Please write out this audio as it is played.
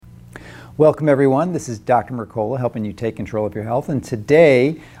Welcome everyone, this is Dr. Mercola helping you take control of your health, and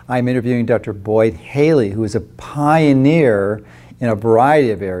today I'm interviewing Dr. Boyd Haley, who is a pioneer in a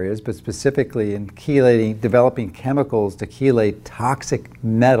variety of areas, but specifically in developing chemicals to chelate toxic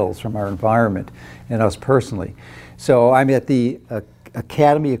metals from our environment and us personally. So I'm at the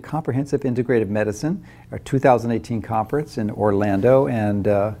Academy of Comprehensive Integrative Medicine, our 2018 conference in Orlando,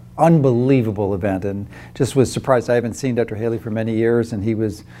 and unbelievable event, and just was surprised. I haven't seen Dr. Haley for many years, and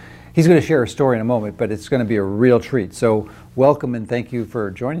he's going to share a story in a moment, but it's going to be a real treat. So welcome and thank you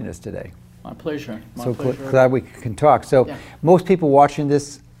for joining us today. My pleasure. Glad we can talk. So yeah. Most people watching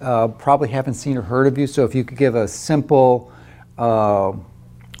this probably haven't seen or heard of you, so if you could give a simple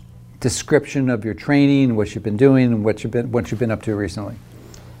description of your training, what you've been doing, and what you've been up to recently.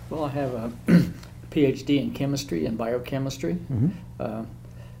 Well, I have a PhD in chemistry and biochemistry,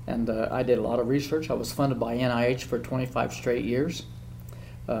 and I did a lot of research. I was funded by NIH for 25 straight years.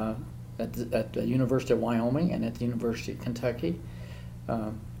 At the University of Wyoming and at the University of Kentucky.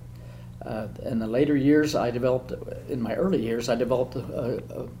 In the later years, in my early years, I developed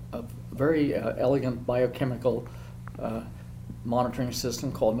a very elegant biochemical monitoring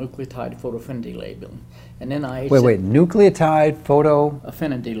system called nucleotide photoaffinity labeling. And then nucleotide photo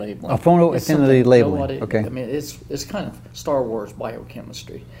affinity labeling. Affinity labeling. Okay. I mean, it's kind of Star Wars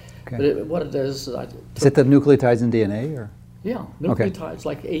biochemistry. Okay. But what it is is it the nucleotides in DNA or? Yeah, nucleotides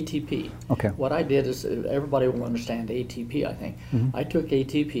like ATP. Okay. What I did is, everybody will understand ATP, I think. I took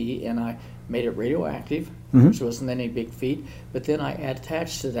ATP and I made it radioactive, which wasn't any big feat, but then I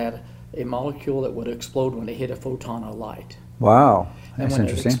attached to that a molecule that would explode when it hit a photon of light. Wow, that's interesting. And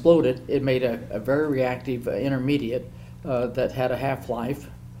when it exploded, it made a very reactive intermediate that had a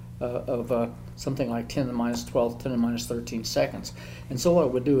half-life of something like 10 to the minus 12, 10 to the minus 13 seconds. And so what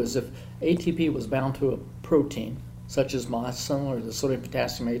it would do is if ATP was bound to a protein, such as myosin or the sodium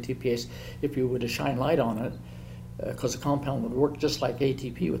potassium ATPase, if you were to shine light on it, because the compound would work just like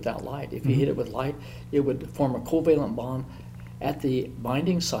ATP without light. If you hit it with light, it would form a covalent bond at the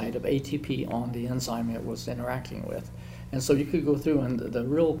binding site of ATP on the enzyme it was interacting with. And so you could go through, and the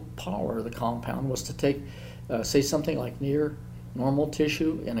real power of the compound was to take, say, something like near normal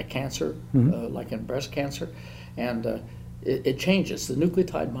tissue in a cancer, like in breast cancer, and it changes. The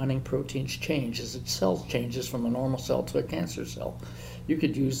nucleotide binding proteins change as its cell changes from a normal cell to a cancer cell. You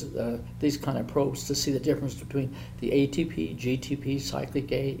could use these kind of probes to see the difference between the ATP, GTP,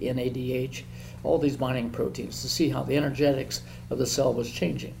 cyclic A, NADH, all these binding proteins to see how the energetics of the cell was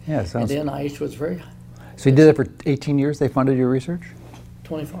changing. Yeah, and the NIH was very... So you did that for 18 years? They funded your research?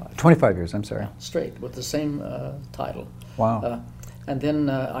 25. 25 years, I'm sorry. Yeah, straight, with the same title. Wow. And then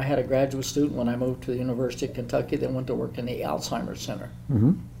I had a graduate student when I moved to the University of Kentucky that went to work in the Alzheimer's Center,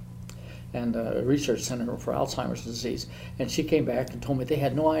 and a research center for Alzheimer's disease. And she came back and told me they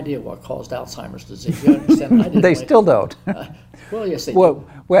had no idea what caused Alzheimer's disease. You understand? I didn't they still don't. Well, yes, they do.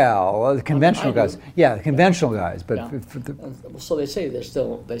 Well, the conventional guys. Yeah, the conventional guys. But yeah. So they say they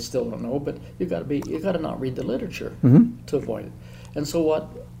still don't know. But you got to not read the literature to avoid it. And so what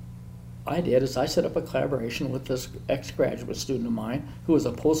I did is I set up a collaboration with this ex-graduate student of mine who was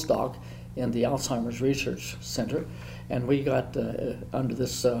a postdoc in the Alzheimer's Research Center, and we got under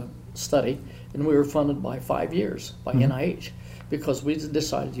this study, and we were funded by 5 years by NIH, because we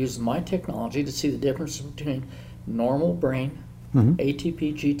decided to use my technology to see the difference between normal brain,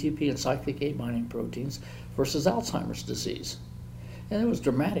 ATP, GTP, and cyclic A binding proteins versus Alzheimer's disease. And there was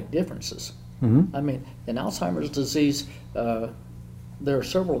dramatic differences. I mean, in Alzheimer's disease, there are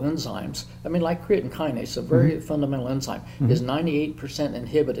several enzymes. I mean, like creatine kinase, a very fundamental enzyme, is 98%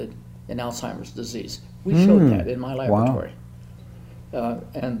 inhibited in Alzheimer's disease. We showed that in my laboratory. Wow.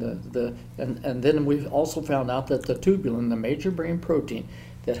 And then we also found out that the tubulin, the major brain protein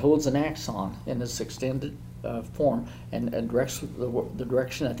that holds an axon in its extended form and directs the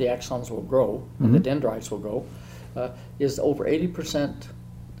direction that the axons will grow and the dendrites will go, is over 80%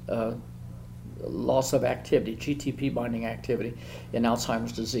 loss of activity, GTP binding activity in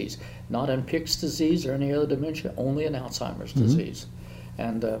Alzheimer's disease. Not in Pick's disease or any other dementia, only in Alzheimer's disease.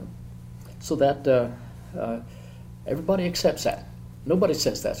 And so that everybody accepts that. Nobody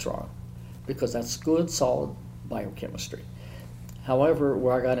says that's wrong, because that's good, solid biochemistry. However,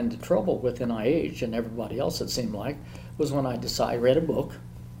 where I got into trouble with NIH and everybody else, it seemed like, was when I read a book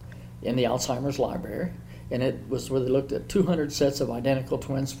in the Alzheimer's library, and it was where they looked at 200 sets of identical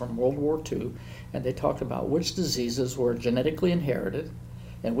twins from World War II, and they talked about which diseases were genetically inherited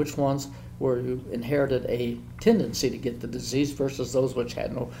and which ones where you inherited a tendency to get the disease versus those which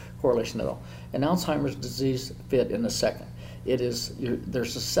had no correlation at all. And Alzheimer's disease fit in a second. It is, they're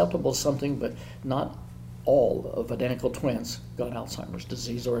susceptible to something, but not all of identical twins got Alzheimer's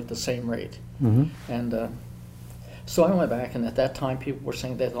disease, or at the same rate. And so I went back, and at that time people were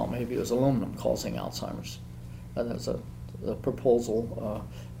saying they thought maybe it was aluminum causing Alzheimer's. That was a proposal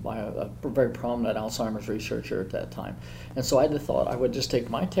by a very prominent Alzheimer's researcher at that time. And so I thought I would just take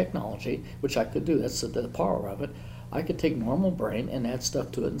my technology, which I could do, that's the power of it. I could take normal brain and add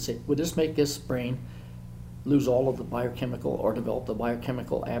stuff to it and say, would this make this brain lose all of the biochemical or develop the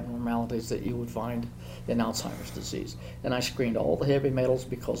biochemical abnormalities that you would find in Alzheimer's disease? And I screened all the heavy metals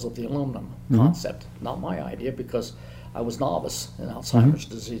because of the aluminum concept. Not my idea, because I was novice in Alzheimer's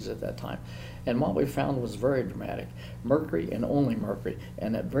disease at that time. And what we found was very dramatic. Mercury, and only mercury,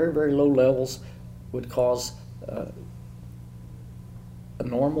 and at very, very low levels would cause a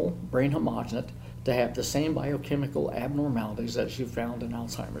normal brain homogenate to have the same biochemical abnormalities as you found in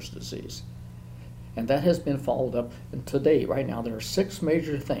Alzheimer's disease. And that has been followed up, and today, right now, there are 6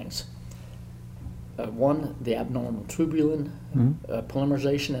 major things. One, the abnormal tubulin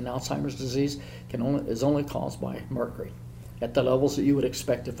polymerization in Alzheimer's disease is only caused by mercury at the levels that you would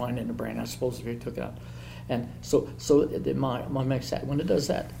expect to find in the brain, I suppose, if you took it out. And so my makes that. When it does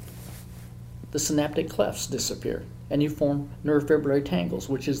that, the synaptic clefts disappear, and you form neurofibrillary tangles,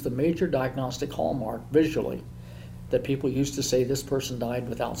 which is the major diagnostic hallmark visually that people used to say this person died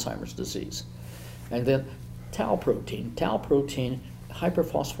with Alzheimer's disease. And then tau protein. Tau protein,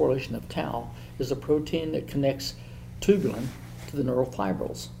 hyperphosphorylation of tau, is a protein that connects tubulin to the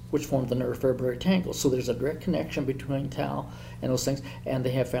neurofibrils, which form the neurofibrillary tangles. So there's a direct connection between tau and those things, and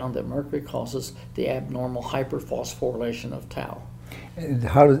they have found that mercury causes the abnormal hyperphosphorylation of tau. And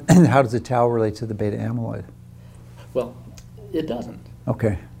how does the tau relate to the beta amyloid? Well, it doesn't.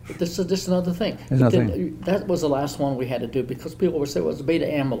 Okay. This is another thing. That was the last one we had to do, because people would say, well, it's beta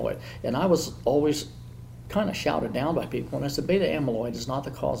amyloid. And I was always kind of shouted down by people, and I said, beta amyloid is not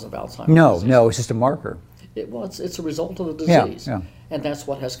the cause of Alzheimer's disease. No, it's just a marker. It's a result of the disease. Yeah. And that's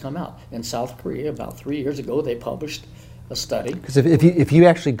what has come out. In South Korea, about 3 years ago, they published a study. Because if you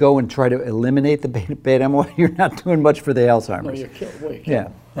actually go and try to eliminate the beta amyloid, you're not doing much for the Alzheimer's. No, you're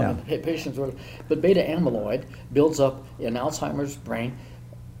killed. I mean, patients were, but beta amyloid builds up in Alzheimer's brain,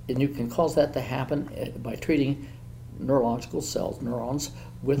 and you can cause that to happen by treating neurological cells, neurons,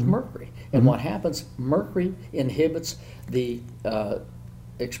 with mercury. And what happens, mercury inhibits the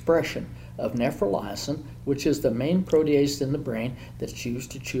expression of neprilysin, which is the main protease in the brain that's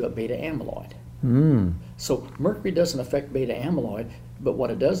used to chew up beta amyloid. So mercury doesn't affect beta amyloid, but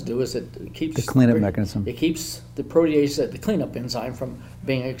what it does do is it keeps the cleanup mechanism. It keeps the protease, the cleanup enzyme, from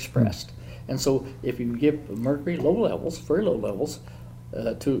being expressed. And so if you give mercury low levels, very low levels,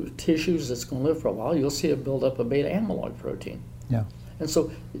 to tissues that's going to live for a while, you'll see a buildup of beta amyloid protein. Yeah. And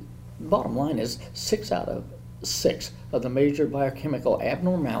so bottom line is 6 out of 6 of the major biochemical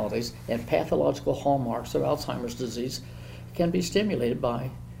abnormalities and pathological hallmarks of Alzheimer's disease can be stimulated by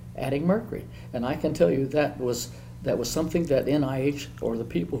adding mercury. And I can tell you that was something that NIH, or the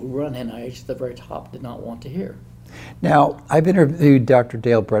people who run NIH at the very top, did not want to hear. Now, I've interviewed Dr.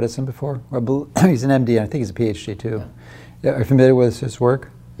 Dale Bredesen before. He's an MD, and I think he's a PhD too. Yeah. Are you familiar with his work?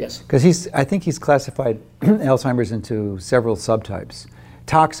 Yes. Because I think he's classified Alzheimer's into several subtypes.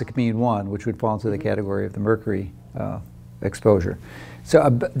 Toxic being one, which would fall into the category of the mercury exposure. So I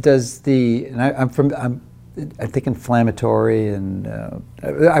think inflammatory, and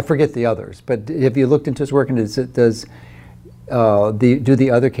I forget the others. But have you looked into his work, and do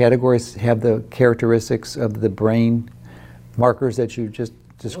the other categories have the characteristics of the brain markers that you just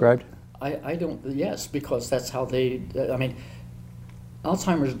described? Well, I don't. Yes, because that's how they. I mean,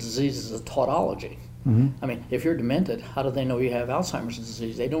 Alzheimer's disease is a tautology. I mean, if you're demented, how do they know you have Alzheimer's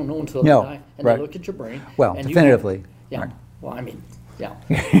disease? They don't know until they die, and they look at your brain. Well, and definitively. Right. Well, I mean, yeah.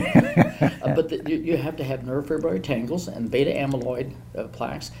 But you have to have neurofibrillary tangles and beta amyloid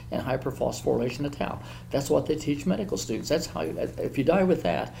plaques and hyperphosphorylation of tau. That's what they teach medical students. That's how. If you die with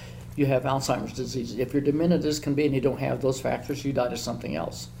that, you have Alzheimer's disease. If you're demented as can be and you don't have those factors, you die to something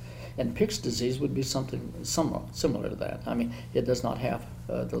else. And Pick's disease would be something somewhat similar to that. I mean, it does not have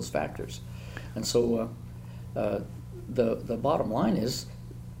those factors. And so the bottom line is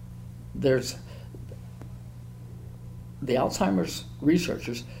the Alzheimer's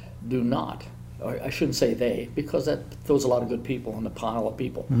researchers do not, or I shouldn't say they, because that throws a lot of good people in the pile of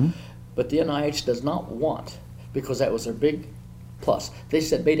people, but the NIH does not want, because that was their big plus. They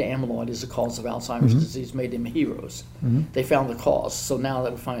said beta amyloid is the cause of Alzheimer's disease, made them heroes. They found the cause, so now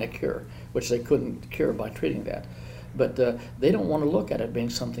they'll find a cure, which they couldn't cure by treating that. But they don't want to look at it being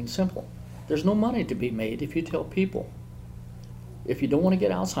something simple. There's no money to be made if you tell people, if you don't want to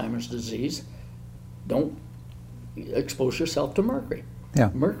get Alzheimer's disease, don't expose yourself to mercury. Yeah.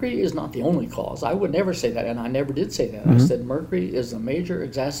 Mercury is not the only cause. I would never say that, and I never did say that. I said mercury is a major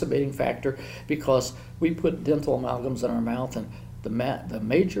exacerbating factor because we put dental amalgams in our mouth, and the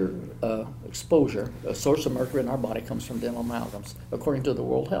major exposure, a source of mercury in our body comes from dental amalgams, according to the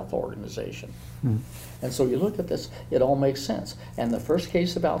World Health Organization. And so you look at this, it all makes sense. And the first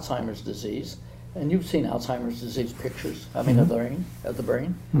case of Alzheimer's disease, and you've seen Alzheimer's disease pictures, I mean, of the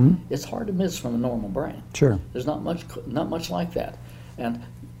brain. It's hard to miss from a normal brain. Sure. There's not much like that. And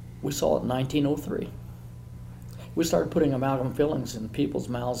we saw it in 1903. We started putting amalgam fillings in people's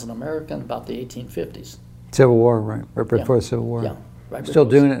mouths in America in about the 1850s. Civil War, right before the Civil War. Yeah, right. Still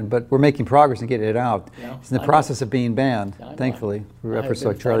doing it, but we're making progress in getting it out. Yeah, It's in the process of being banned, thankfully, for efforts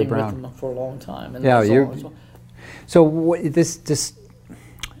like Charlie Brown. With them for a long time. And Yeah, so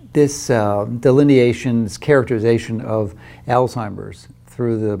this delineation, this characterization of Alzheimer's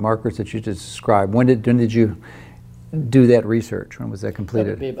through the markers that you just described, when did you do that research? When was that That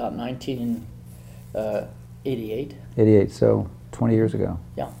completed? would be about 1988. 88, so 20 years ago.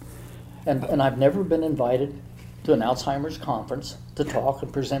 Yeah. And I've never been invited to an Alzheimer's conference to talk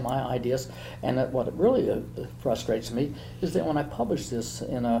and present my ideas. And what really frustrates me is that when I published this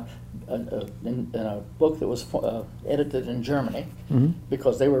in a book that was edited in Germany,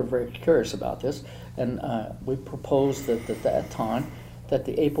 because they were very curious about this, and we proposed that at that time that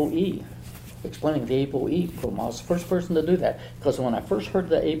the ApoE, explaining the ApoE problem, I was the first person to do that, because when I first heard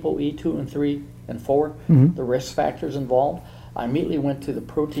the ApoE 2 and 3 and 4, the risk factors involved, I immediately went to the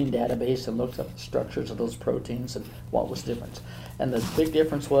protein database and looked up the structures of those proteins and what was different. And the big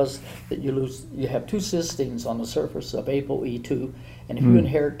difference was that you have 2 cysteines on the surface of ApoE2, and if you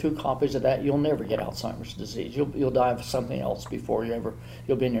inherit 2 copies of that, you'll never get Alzheimer's disease. You'll die of something else before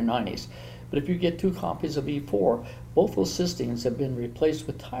you'll be in your 90s. But if you get 2 copies of E4, both those cysteines have been replaced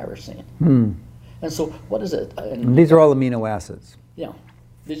with tyrosine. And so what is it? And these are all amino acids. Yeah.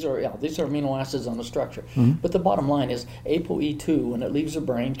 These are amino acids on the structure. But the bottom line is ApoE2, when it leaves the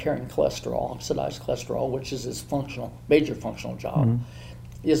brain carrying cholesterol, oxidized cholesterol, which is its major functional job,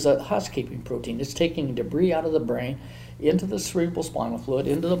 is a housekeeping protein. It's taking debris out of the brain into the cerebral spinal fluid,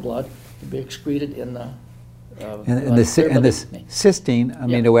 into the blood, to be excreted in the And this cysteine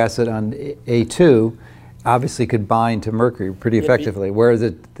amino acid on A2 obviously could bind to mercury pretty effectively, whereas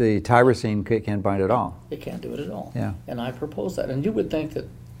the tyrosine can't bind at all. It can't do it at all. Yeah. And I propose that. And you would think that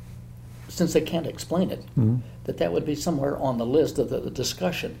since they can't explain it, that would be somewhere on the list of the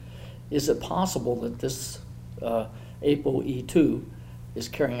discussion. Is it possible that this ApoE2 is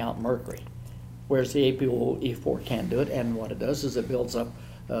carrying out mercury, whereas the ApoE4 can't do it? And what it does is it builds up,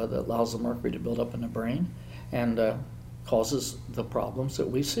 that allows the mercury to build up in the brain and causes the problems that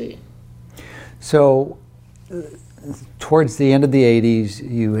we see. So towards the end of the 80s,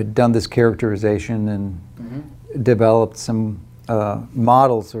 you had done this characterization and developed some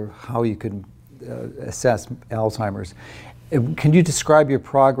models of how you could assess Alzheimer's. Can you describe your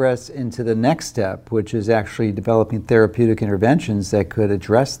progress into the next step, which is actually developing therapeutic interventions that could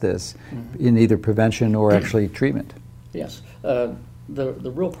address this in either prevention or actually treatment? Yes. The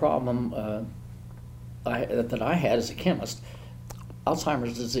real problem that I had as a chemist,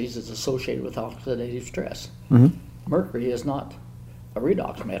 Alzheimer's disease is associated with oxidative stress. Mercury is not a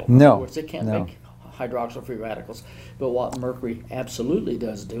redox metal. No. In other words, it can't make hydroxyl free radicals. But what mercury absolutely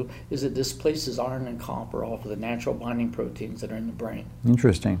does do is it displaces iron and copper off of the natural binding proteins that are in the brain.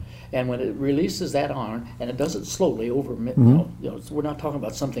 Interesting. And when it releases that iron, and it does it slowly over, we're not talking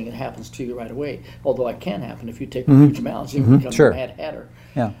about something that happens to you right away, although it can happen if you take huge amounts, you can become a Mad Hatter.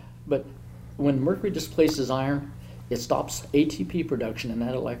 Yeah. But when mercury displaces iron, it stops ATP production in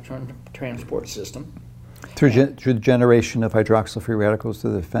that electron transport system. Through the generation of hydroxyl free radicals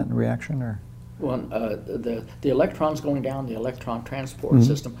through the Fenton reaction, or? When the electrons going down the electron transport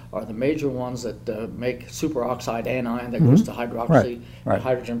system are the major ones that make superoxide anion that goes to hydroxy. Right.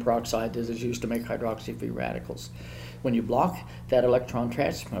 Hydrogen peroxide is used to make hydroxy free radicals. When you block that electron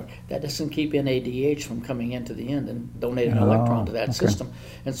transport, that doesn't keep NADH from coming into the end and donating an electron to that system.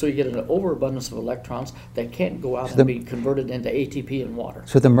 And so you get an overabundance of electrons that can't go out and be converted into ATP and water.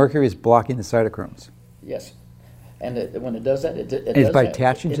 So the mercury is blocking the cytochromes? Yes. And when it does that, it is does by that,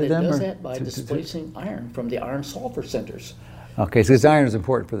 attaching to them? It does that by displacing iron from the iron-sulfur centers. Okay, so iron is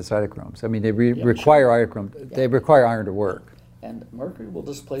important for the cytochromes. I mean, they require iron. They require iron to work. And mercury will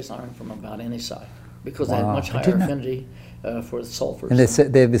displace iron from about any side because they have much higher affinity for the sulfurs.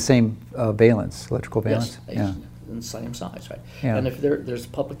 And they have the same valence, electrical valence? Yes, in the same size, right? Yeah. And if there's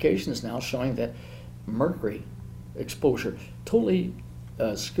publications now showing that mercury exposure totally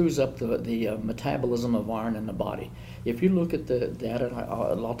screws up the metabolism of iron in the body. If you look at the data, and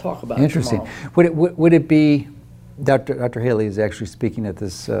I'll talk about Interesting. it tomorrow. Would it be Dr. Haley is actually speaking at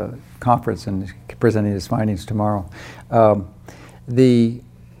this conference and presenting his findings tomorrow. It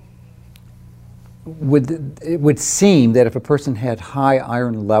would seem that if a person had high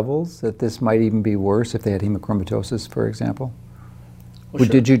iron levels, that this might even be worse if they had hemochromatosis, for example. Well,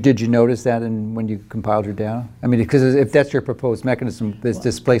 sure. Did you notice that when you compiled your data? I mean, because if that's your proposed mechanism, this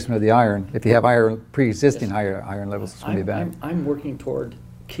displacement of the iron, if you have iron pre-existing higher iron levels, it's going to be bad. I'm working toward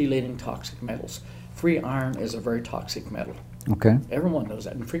chelating toxic metals. Free iron is a very toxic metal. Okay. Everyone knows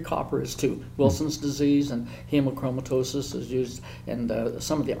that, and free copper is too. Wilson's disease and hemochromatosis is used, and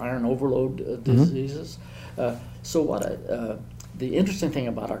some of the iron overload diseases. The interesting thing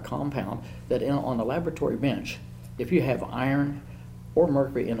about our compound, that on a laboratory bench, if you have iron or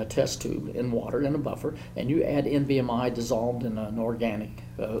mercury in a test tube in water in a buffer, and you add NBMI dissolved in an organic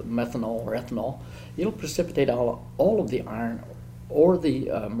methanol or ethanol, it'll precipitate all of the iron or the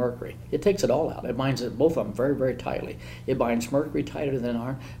mercury. It takes it all out. It binds both of them very, very tightly. It binds mercury tighter than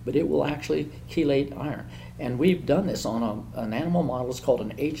iron, but it will actually chelate iron. And we've done this on an animal model. It's called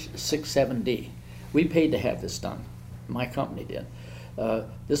an H67D. We paid to have this done. My company did.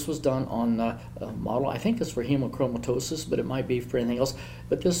 This was done on a model, I think it's for hemochromatosis, but it might be for anything else.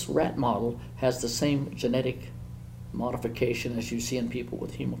 But this rat model has the same genetic modification as you see in people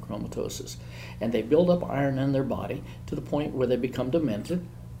with hemochromatosis. And they build up iron in their body to the point where they become demented,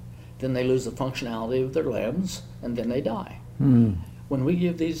 then they lose the functionality of their limbs, and then they die. When we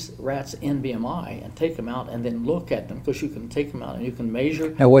give these rats NBMI and take them out and then look at them, because you can take them out and you can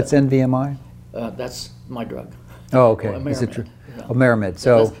measure. Now what's NVMI? That's my drug. Oh, okay. Or Is it true? Yeah. Oh, Maramed.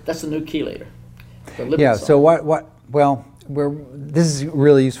 So that's the new chelator. Yeah. So well, this is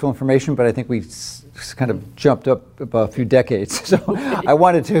really useful information, but I think we kind of jumped up about a few decades. So I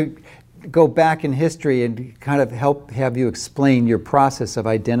wanted to go back in history and kind of have you explain your process of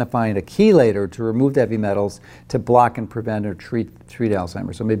identifying a chelator to remove the heavy metals to block and prevent or treat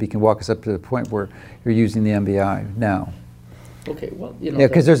Alzheimer's. So maybe you can walk us up to the point where you're using the MBI now. Okay, well, you know. Yeah,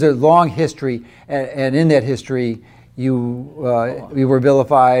 because there's a long history, and in that history, you were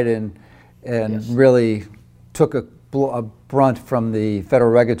vilified and yes, really took a brunt from the federal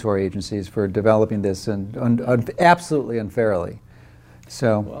regulatory agencies for developing this, and absolutely unfairly.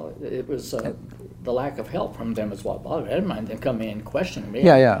 So. Well, it was the lack of help from them is what bothered me. I didn't mind them coming in and questioning me.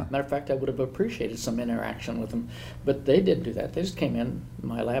 Yeah, yeah. Matter of fact, I would have appreciated some interaction with them, but they didn't do that. They just came in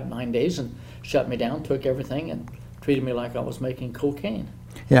my lab 9 days and shut me down, took everything, and treated me like I was making cocaine.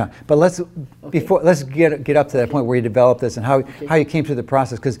 Yeah, but let's get up to that point where you developed this and how you came through the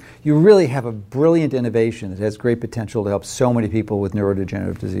process, because you really have a brilliant innovation that has great potential to help so many people with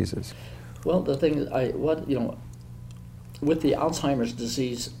neurodegenerative diseases. Well, the thing is, with the Alzheimer's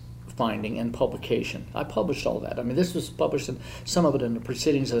disease finding and publication, I published all that. I mean, this was published in some of it in the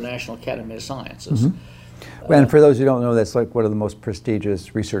Proceedings of the National Academy of Sciences. And for those who don't know, that's like one of the most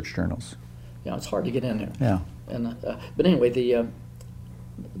prestigious research journals. Yeah, it's hard to get in there. Yeah. And but anyway,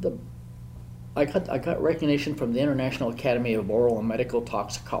 I got recognition from the International Academy of Oral and Medical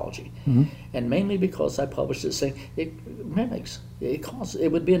Toxicology, and mainly because I published this saying it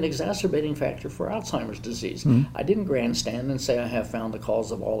would be an exacerbating factor for Alzheimer's disease. I didn't grandstand and say I have found the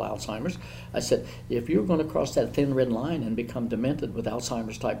cause of all Alzheimer's. I said if you're going to cross that thin red line and become demented with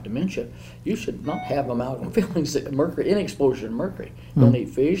Alzheimer's type dementia, you should not have amalgam fillings, mercury, in exposure to mercury. Don't eat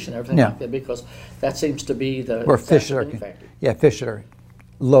fish and everything like that, because that seems to be the exacerbating factor. Yeah, fish are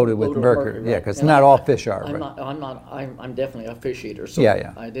loaded with mercury. Right? Yeah, because not all fish are. I'm definitely a fish eater. So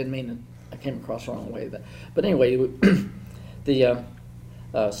yeah. I didn't mean it. I came across the wrong way. But anyway,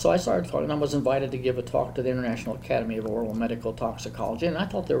 so I started talking. I was invited to give a talk to the International Academy of Oral and Medical Toxicology, and I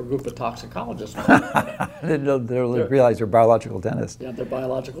thought they were a group of toxicologists. I didn't realize they're biological dentists. Yeah, they're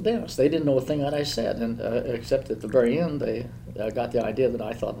biological dentists. They didn't know a thing that I said, and except at the very end, they got the idea that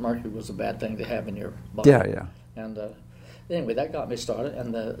I thought mercury was a bad thing to have in your body. Yeah. And anyway, that got me started,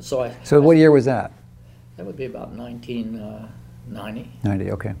 and So what year was that? That would be about 1990.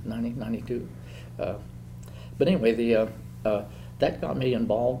 90, okay. 92. But anyway, that got me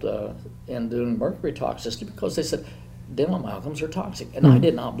involved in doing mercury toxicity, because they said dental amalgams are toxic, and I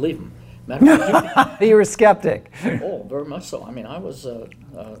did not believe them. Matter of fact, you were a skeptic. Oh, very much so. I mean, I was.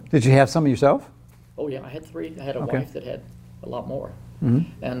 Did you have some yourself? Oh yeah, I had 3. I had a wife that had a lot more,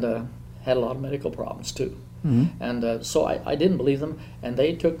 and had a lot of medical problems too. And so I didn't believe them, and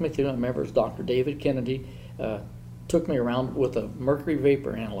they took me through. I remember it was Dr. David Kennedy took me around with a mercury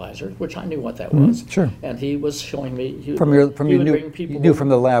vapor analyzer, which I knew what that was. Sure. And he was showing me. You knew from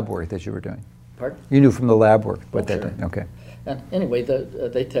the lab work that you were doing. Pardon? You knew from the lab work what that sure. did. Okay. And anyway,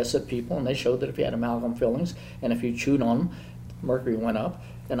 they tested people, and they showed that if you had amalgam fillings and if you chewed on them, mercury went up,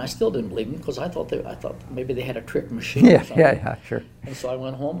 and I still didn't believe them because I thought maybe they had a trick machine. Yeah, or something. yeah, sure. And so I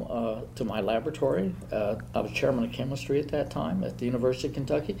went home to my laboratory. I was chairman of chemistry at that time at the University of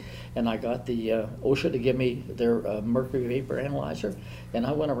Kentucky, and I got the OSHA to give me their mercury vapor analyzer, and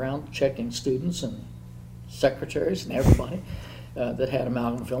I went around checking students and secretaries and everybody that had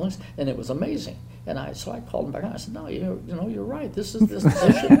amalgam fillings, and it was amazing. And so I called them back and I said, no, you're right. This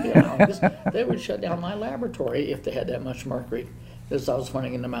shouldn't be allowed. They would shut down my laboratory if they had that much mercury. Because I was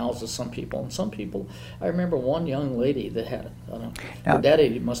running in the mouths of some people. And some people, I remember one young lady that had it. Her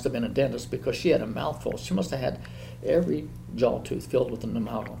daddy must have been a dentist because she had a mouthful. She must have had every jaw tooth filled with an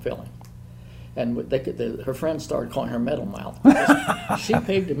amalgam filling. And her friends started calling her metal mouth. She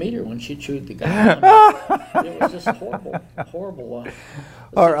paid the meter when she chewed the gum. It was just horrible.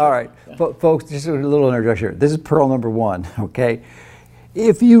 All right. Yeah. Folks, just a little introduction. This is pearl number one, okay?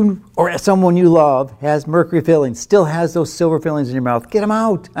 If you or someone you love has mercury fillings, still has those silver fillings in your mouth, get them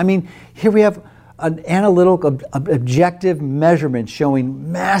out. I mean, here we have an analytical, objective measurement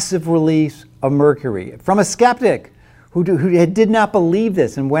showing massive release of mercury from a skeptic who did not believe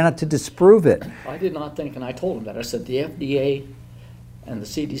this and went out to disprove it. I did not think, and I told him that. I said the FDA and the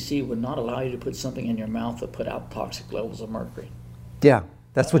CDC would not allow you to put something in your mouth that put out toxic levels of mercury. Yeah,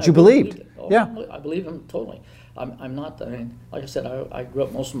 that's what you believed. Yeah, I believe him totally. I'm not. I mean, like I said, I grew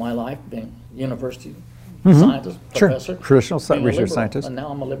up most of my life being university scientist, professor, traditional research scientist, and now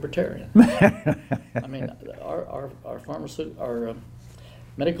I'm a libertarian. I mean, our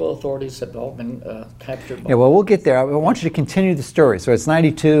medical authorities have all been captured by... Yeah, well, we'll get there. I want you to continue the story. So it's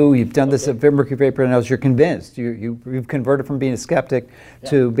 92, you've done this at mercury vapor analysis, you're convinced. You've converted from being a skeptic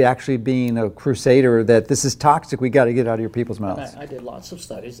to actually being a crusader that this is toxic, we got to get it out of your people's mouths. I did lots of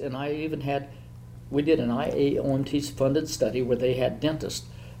studies, and I even we did an IAOMT funded study where they had dentists.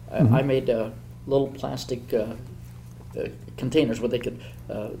 I made little plastic containers where they could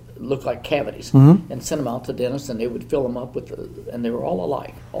look like cavities and send them out to dentists, and they would fill them up with, and they were all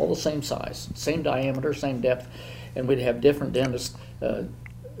alike, all the same size, same diameter, same depth, and we'd have different dentists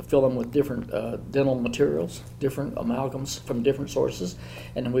fill them with different dental materials, different amalgams from different sources,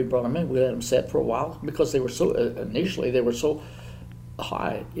 and then we brought them in. We let them set for a while because they were so, initially they were so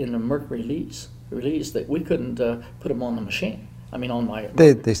high in the mercury release that we couldn't put them on the machine. I mean, on my...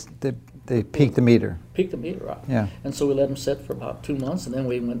 They peaked the meter. Peaked the meter out. Yeah. And so we let them sit for about 2 months, and then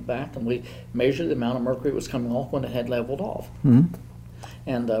we went back and we measured the amount of mercury that was coming off when it had leveled off.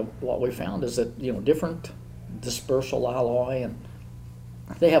 And what we found is that, different dispersal alloy, and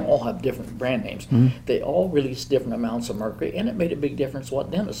they all have different brand names. They all release different amounts of mercury, and it made a big difference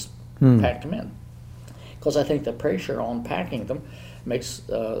what dentists packed them in. Because I think the pressure on packing them makes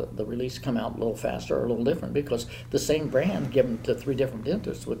the release come out a little faster or a little different, because the same brand given to 3 different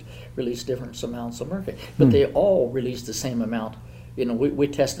dentists would release different amounts of mercury. But they all release the same amount. We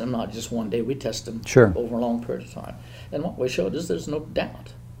test them not just one day, we test them over a long period of time. And what we showed is there's no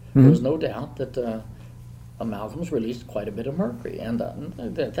doubt. There's no doubt that amalgams released quite a bit of mercury. And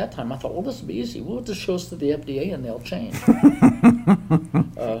at that time I thought, well, this will be easy. We'll just show us to the FDA and they'll change.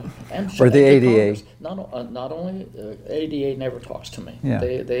 Or the ADA. Not only ADA never talks to me. Yeah.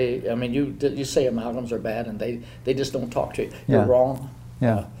 I mean, you say amalgams are bad, and they just don't talk to you. You're wrong.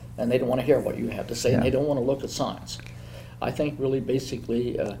 Yeah. And they don't want to hear what you have to say, and they don't want to look at science. I think really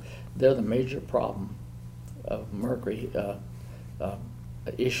basically they're the major problem of mercury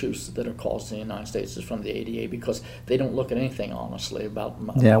issues that are caused in the United States is from the ADA, because they don't look at anything honestly about.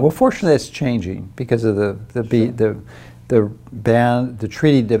 Well, fortunately, it's changing because of the ban, the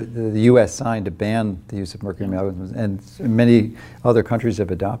treaty the U.S. signed to ban the use of mercury amalgams, and many other countries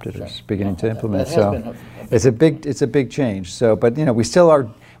have adopted it, it's beginning to implement. So it's a big change. So, but we still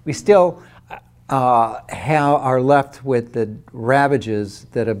are left with the ravages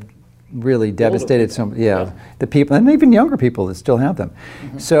that have really devastated the people, and even younger people that still have them.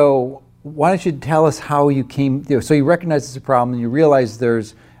 So why don't you tell us how you came, so you recognize it's a problem, and you realize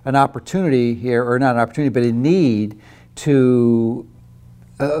there's an opportunity here, or not an opportunity, but a need to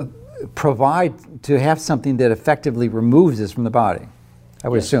have something that effectively removes this from the body, I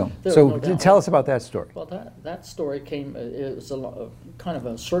would assume. So tell us about that story. Well, that story came, it was kind of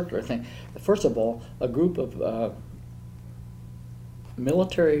a circular thing. First of all, a group of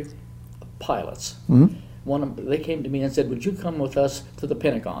military pilots, they came to me and said, would you come with us to the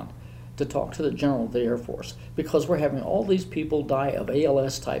Pentagon to talk to the General of the Air Force, because we're having all these people die of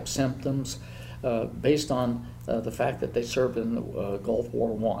ALS type symptoms based on the fact that they served in the Gulf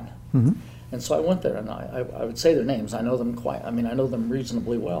War I. And so I went there, and I would say their names. I know them I know them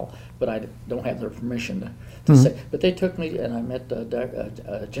reasonably well, but I don't have their permission to say. But they took me, and I met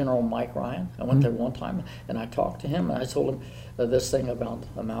General Mike Ryan. I went there one time, and I talked to him, and I told him this thing about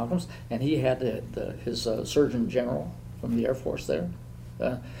amalgams, and he had his Surgeon General from the Air Force there,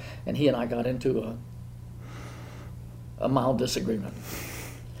 and he and I got into a mild disagreement.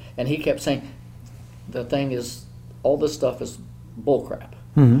 And he kept saying, the thing is, all this stuff is bullcrap.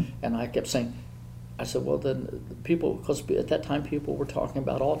 And I kept saying, I said, well, then people, because at that time people were talking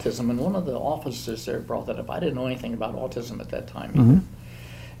about autism, and one of the officers there brought that up. I didn't know anything about autism at that time either.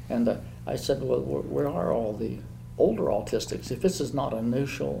 And I said, well, where are all the older autistics? If this is not a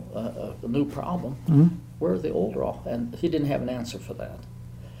new problem, where are the older? And he didn't have an answer for that.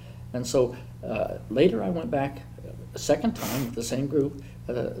 And so later I went back a second time with the same group,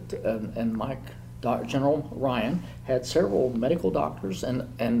 and General Ryan had several medical doctors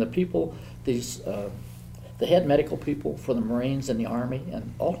and the people, the head medical people for the Marines and the Army,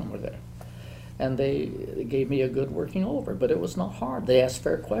 and all of them were there. And they gave me a good working over, but it was not hard. They asked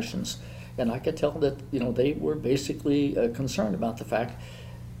fair questions, and I could tell that they were basically concerned about the fact.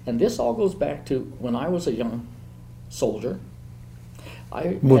 And this all goes back to when I was a young soldier.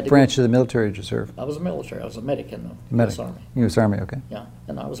 What branch of the military did you serve? I was a military. I was a medic in the U.S. Army. U.S. Army, okay. Yeah,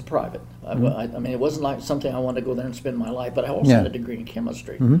 and I was a private. I mean, it wasn't like something I wanted to go there and spend my life, but I also had a degree in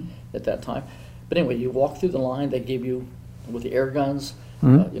chemistry at that time. But anyway, you walk through the line, they give you, with the air guns,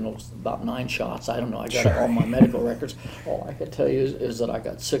 about 9 shots. I don't know, I got all my medical records. All I could tell you is that I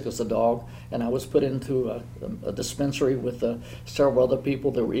got sick as a dog, and I was put into a dispensary with several other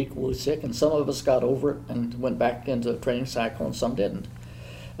people that were equally sick, and some of us got over it and went back into a training cycle, and some didn't.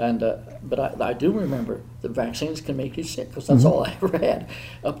 And but I do remember that vaccines can make you sick, because that's all I ever had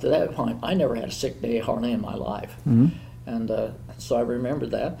up to that point. I never had a sick day hardly in my life, and so I remember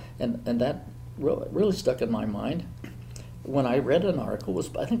that, and that really stuck in my mind. When I read an article,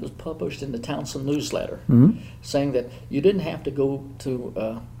 I think it was published in the Townsend Newsletter, saying that you didn't have to go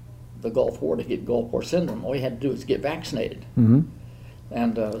to the Gulf War to get Gulf War syndrome. All you had to do is get vaccinated.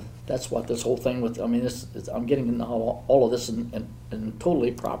 And that's what this whole thing with, I mean, I'm getting all of this in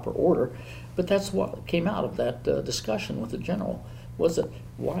totally proper order, but that's what came out of that discussion with the general, was that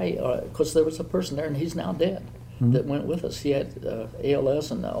why, because there was a person there, and he's now dead, that went with us. He had ALS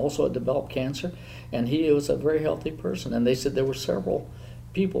and also had developed cancer, and he was a very healthy person. And they said there were several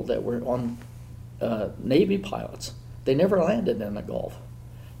people that were on Navy pilots. They never landed in the Gulf,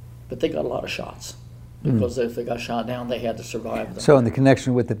 but they got a lot of shots. Because if they got shot down, they had to survive them. So, in the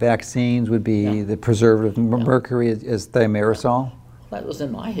connection with the vaccines would be the preservative mercury is thimerosal? That was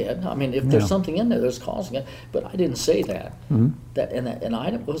in my head. I mean, if there's something in there that's causing it, but I didn't say that. And I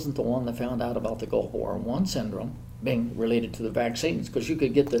wasn't the one that found out about the Gulf War I syndrome being related to the vaccines, because you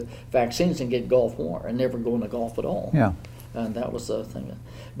could get the vaccines and get Gulf War and never go in the Gulf at all. Yeah. And that was the thing.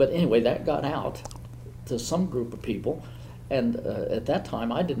 But anyway, that got out to some group of people, and at that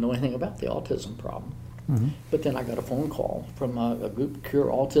time I didn't know anything about the autism problem. But then I got a phone call from a group, Cure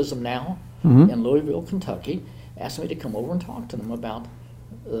Autism Now, in Louisville, Kentucky, asked me to come over and talk to them about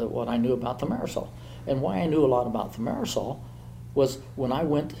what I knew about thimerosal. And why I knew a lot about thimerosal was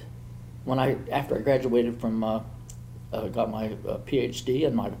after I graduated from, got my PhD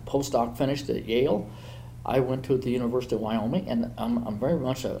and my postdoc finished at Yale, I went to the University of Wyoming, and I'm very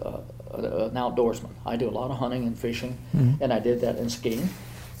much an outdoorsman. I do a lot of hunting and fishing, and I did that in skiing,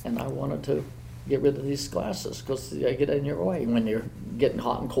 and I wanted to get rid of these glasses because they get in your way when you're getting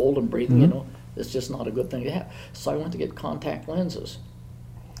hot and cold and breathing, it's just not a good thing to have. So I went to get contact lenses.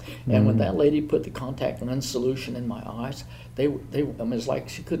 And when that lady put the contact lens solution in my eyes, I mean, it's like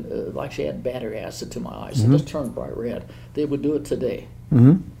she couldn't, like she had battery acid to my eyes. It just turned bright red. They would do it today.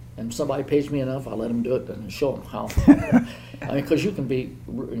 And if somebody pays me enough, I let them do it and show them how. I mean, because you can be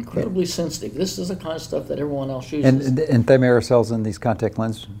incredibly sensitive. This is the kind of stuff that everyone else uses. And thimerosal's in these contact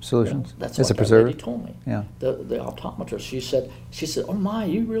lens solutions? That's what that lady told me. Yeah. The optometrist, she said, oh my,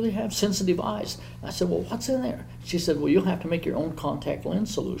 you really have sensitive eyes. I said, well, what's in there? She said, well, you'll have to make your own contact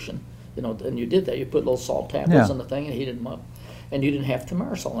lens solution. And you did that. You put little salt tablets on the thing and heated them up. And you didn't have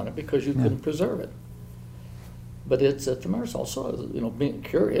thimerosal in it because you couldn't preserve it. But it's a thimerosal. So, being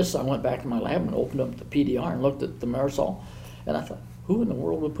curious, I went back to my lab and opened up the PDR and looked at thimerosal. And I thought, who in the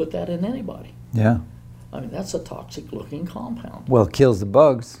world would put that in anybody? Yeah. I mean, that's a toxic-looking compound. Well, it kills the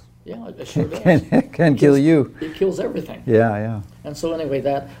bugs. Yeah, it sure does. Can kill you. It kills everything. Yeah, yeah. And so anyway,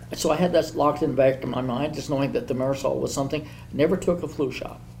 so I had that locked in the back of my mind, just knowing that thimerosal was something. Never took a flu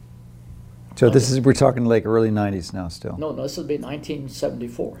shot. So this is, we're talking like early 90s now still. No, this would be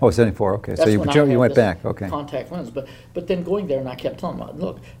 1974. Oh, 74, okay. So That's you, when I you had went this back, okay. contact lens. But then going there, and I kept telling them,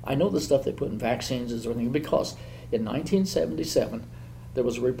 look, I know the stuff they put in vaccines is everything, because in 1977, there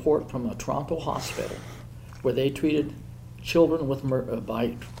was a report from a Toronto hospital where they treated children with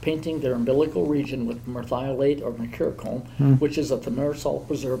by painting their umbilical region with merthiolate or mercurochrome, which is a thimerosal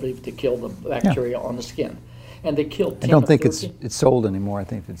preservative to kill the bacteria on the skin. And they killed 10 I don't of think 13. it's sold anymore. I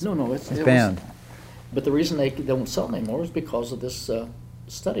think it's, No, it's banned. But the reason they don't sell it anymore is because of this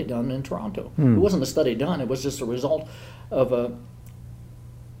study done in Toronto. It wasn't a study done, it was just a result of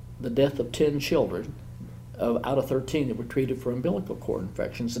the death of 10 children out of 13 that were treated for umbilical cord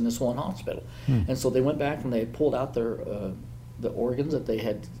infections in this one hospital. And so they went back and they pulled out their the organs that they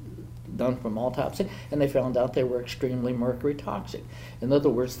had done from autopsy, and they found out they were extremely mercury toxic. In other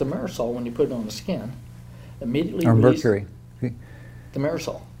words, the thimerosal, when you put it on the skin, immediately Or releases mercury.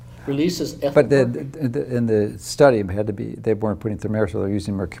 thimerosal releases ethyl But mercury. in the study, it had to be, they weren't putting thimerosal, they were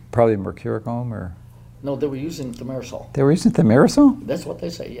using probably mercurochrome, or? No, they were using thimerosal. They were using thimerosal? That's what they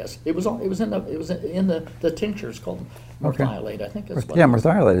say. Yes, it was in the tinctures called Okay. merthiolate. I think that's what. Yeah,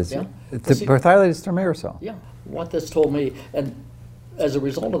 merthiolate is, Yeah. merthiolate is thimerosal. Yeah, what this told me, and as a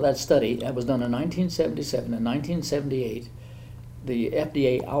result of that study, that was done in 1977 and 1978, the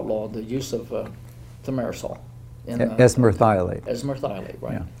FDA outlawed the use of thimerosal As merthiolate. as merthiolate,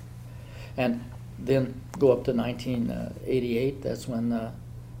 right? Yeah. And then go up to 1988. That's when the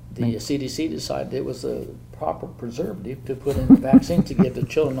CDC decided it was a proper preservative to put in the vaccine to give to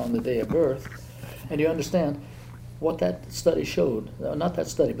children on the day of birth. And you understand what that study showed, not that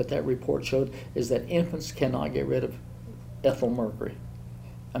study, but that report showed, is that infants cannot get rid of ethyl mercury.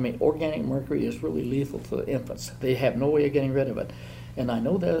 I mean, organic mercury is really lethal to infants. They have no way of getting rid of it. And I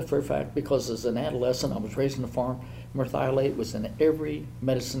know that for a fact because as an adolescent, I was raised on a farm. Merthiolate was in every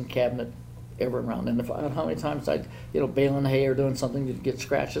medicine cabinet ever around. And how many times I'd, baling hay or doing something, you'd get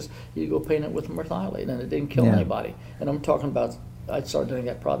scratches, you'd go paint it with merthiolate, and it didn't kill anybody. And I'm talking about, I started doing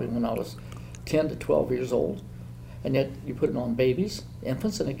that probably when I was 10 to 12 years old. And yet you put it on babies,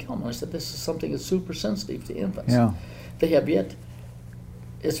 infants, and it killed them. I said, this is something that's super sensitive to infants. Yeah. They have yet,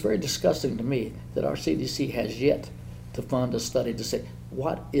 it's very disgusting to me that our CDC has yet to fund a study to say,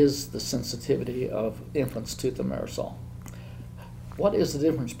 what is the sensitivity of infants to thimerosal? What is the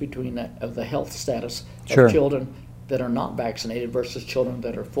difference between the health status Sure. of children that are not vaccinated versus children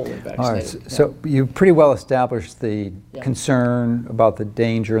that are fully vaccinated? All right, so you pretty well established the Yeah. concern about the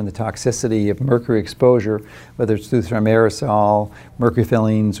danger and the toxicity of mercury exposure, whether it's through thimerosal, mercury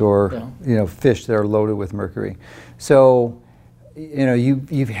fillings, or fish that are loaded with mercury. So,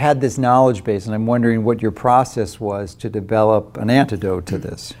 you've had this knowledge base, and I'm wondering what your process was to develop an antidote to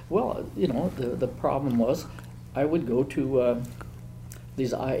this. Well, the problem was I would go to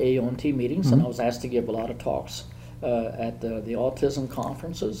these IAONT meetings, and I was asked to give a lot of talks at the autism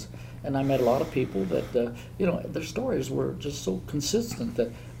conferences, and I met a lot of people that, their stories were just so consistent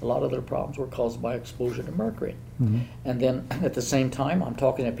that a lot of their problems were caused by exposure to mercury. And then at the same time, I'm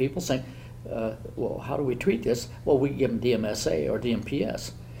talking to people saying, well, how do we treat this? Well, we give them DMSA or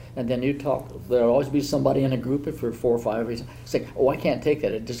DMPS. And then there'll always be somebody in a group for 4 or 5 reasons saying, oh, I can't take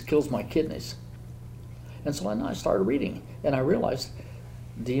that, it just kills my kidneys. And so I started reading, and I realized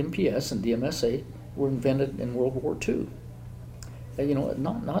DMPS and DMSA were invented in World War II. And,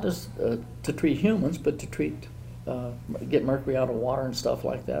 not as to treat humans, but to treat, get mercury out of water and stuff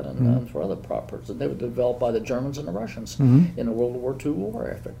like that, and for other purposes. And they were developed by the Germans and the Russians in the World War II war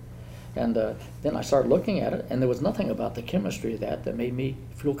effort. And then I started looking at it, and there was nothing about the chemistry of that made me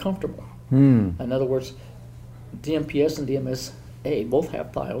feel comfortable. In other words, DMPS and DMSA both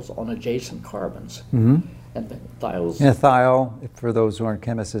have thiols on adjacent carbons. And the thiols... Yeah, thiol, for those who aren't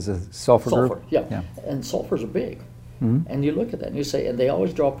chemists, is a sulfur group? Yeah. And sulfurs are big. And you look at that and you say, and they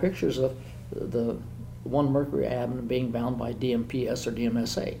always draw pictures of the one mercury atom being bound by DMPS or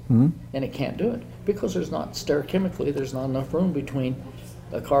DMSA. And it can't do it because there's not, stereochemically, there's not enough room between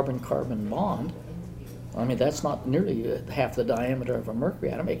a carbon-carbon bond. I mean, that's not nearly half the diameter of a mercury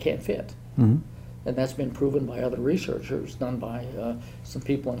atom. It can't fit. And that's been proven by other researchers, done by some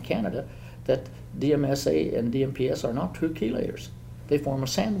people in Canada, that DMSA and DMPS are not true chelators. They form a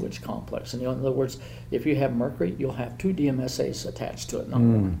sandwich complex. And in other words, if you have mercury, you'll have 2 DMSAs attached to it, not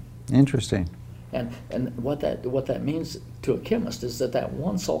one. Interesting. And what that means to a chemist is that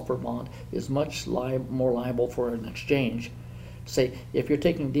one sulfur bond is much more liable for an exchange. Say, if you're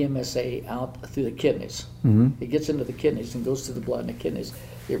taking DMSA out through the kidneys, it gets into the kidneys and goes to the blood in the kidneys.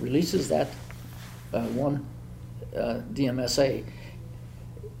 It releases that one DMSA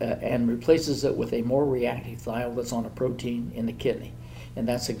and replaces it with a more reactive thiol that's on a protein in the kidney. And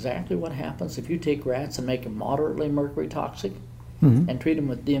that's exactly what happens if you take rats and make them moderately mercury toxic and treat them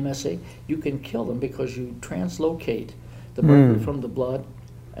with DMSA. You can kill them because you translocate the mercury from the blood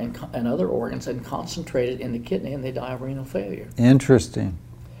and other organs and concentrate it in the kidney, and they die of renal failure. Interesting.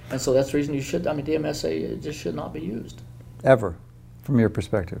 And so that's the reason you should, DMSA just should not be used. Ever, from your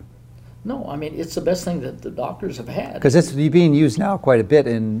perspective? No, it's the best thing that the doctors have had. Because it's being used now quite a bit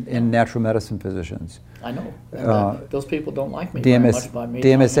in natural medicine physicians. I know. And, those people don't like me very much by me.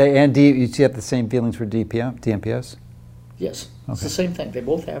 DMSA, and you have the same feelings for DMPS? Yes, okay. It's the same thing. They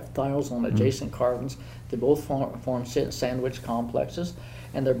both have thiols on adjacent carbons. They both form sandwich complexes,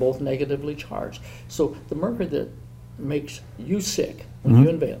 and they're both negatively charged. So the mercury that makes you sick when you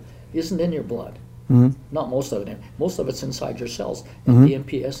inhale isn't in your blood. Not most of it. Most of it's inside your cells. And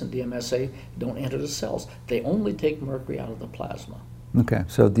DMPS and DMSA don't enter the cells. They only take mercury out of the plasma. Okay,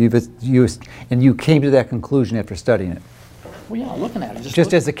 so you came to that conclusion after studying it? Well, yeah, looking at it.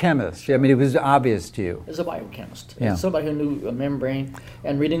 Just as a chemist. It was obvious to you. As a biochemist. Yeah. As somebody who knew a membrane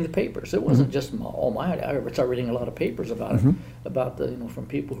and reading the papers. It wasn't just all my idea. I started reading a lot of papers about it, about from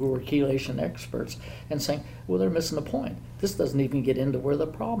people who were chelation experts, and saying, well, they're missing the point. This doesn't even get into where the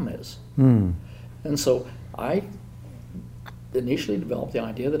problem is. And so I initially developed the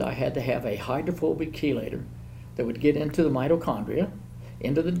idea that I had to have a hydrophobic chelator that would get into the mitochondria,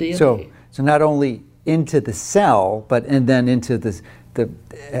 into the DNA. So not only into the cell, and then into the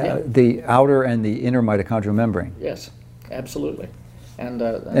outer and the inner mitochondrial membrane. Yes, absolutely. And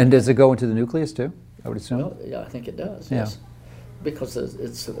does it go into the nucleus too, I would assume? Well, yeah, I think it does, yeah. Yes. Because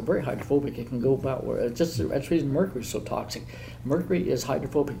it's very hydrophobic. It can go about where, that's the reason mercury is so toxic. Mercury is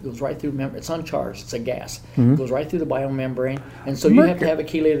hydrophobic. It goes right through, it's uncharged, it's a gas. It goes right through the biomembrane, and so you have to have a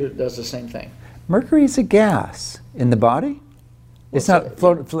chelator that does the same thing. Mercury is a gas in the body? It's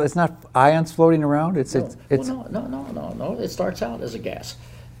not ions floating around? No. It starts out as a gas.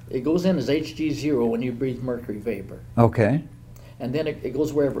 It goes in as Hg0 when you breathe mercury vapor. Okay. And then it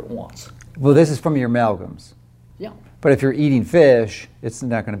goes wherever it wants. Well, this is from your amalgams. Yeah. But if you're eating fish, it's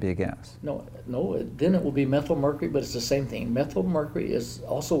not going to be a gas. No, then it will be methyl mercury, but it's the same thing. Methyl mercury is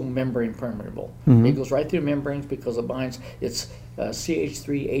also membrane permeable. It goes right through membranes because it binds, it's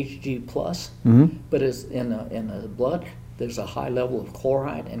CH3Hg+, but it's in the blood. There's a high level of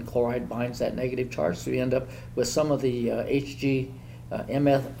chloride, and chloride binds that negative charge, so you end up with some of the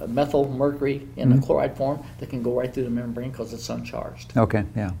methyl mercury in the chloride form that can go right through the membrane because it's uncharged. Okay,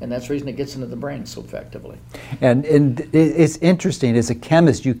 yeah. And that's the reason it gets into the brain so effectively. And it's interesting, as a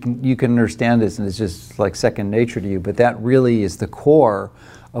chemist, you can understand this, and it's just like second nature to you, but that really is the core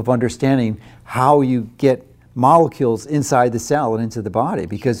of understanding how you get molecules inside the cell and into the body,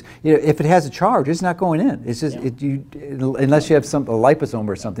 because if it has a charge, it's not going in. It's just unless you have a liposome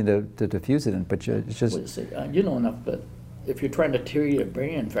or something to diffuse it in. But it's just you know enough. But if you're trying to treat a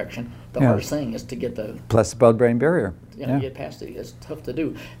brain infection, the hardest thing is to get the blood-brain barrier. Get past it. It's tough to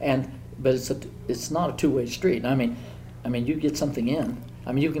do, but it's not a two-way street. I mean, you get something in.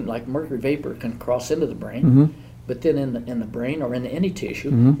 You can, like, mercury vapor can cross into the brain. But then in the brain or in any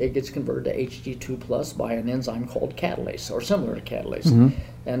tissue, it gets converted to Hg2+ by an enzyme called catalase, or similar to catalase.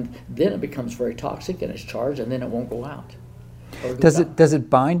 And then it becomes very toxic and it's charged, and then it won't go out. Does it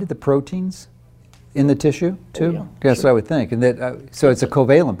bind to the proteins in the tissue too? Oh, yeah, That's what I would think. And so it's a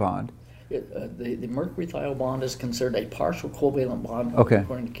covalent bond. The mercury thiol bond is considered a partial covalent bond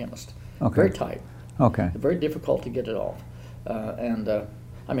according to chemists. Okay. Very tight. Okay. Very difficult to get it off.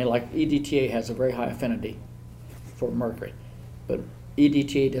 Like EDTA has a very high affinity for mercury, but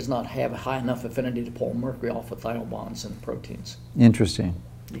EDTA does not have a high enough affinity to pull mercury off of thiol bonds and proteins. Interesting.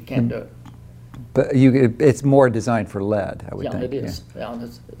 You can't do it. But it's more designed for lead, I would think. Yeah, it is. Yeah.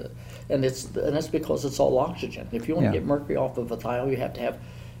 And that's because it's all oxygen. If you want to get mercury off of a thiol, you have to have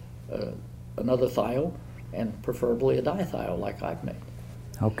another thiol, and preferably a dithiol like I've made.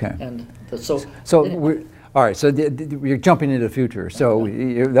 Okay. And all right. So you're jumping into the future. So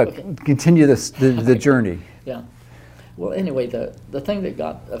continue the journey. Yeah. Well, anyway, the thing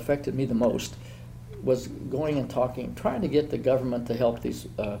that affected me the most was going and trying to get the government to help these,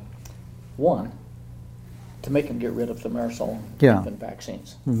 to make them get rid of thimerosal infant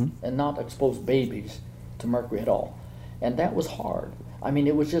vaccines and not expose babies to mercury at all. And that was hard.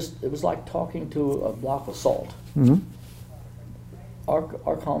 It was like talking to a block of salt.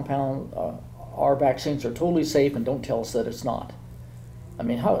 Our compound, our vaccines are totally safe, and don't tell us that it's not.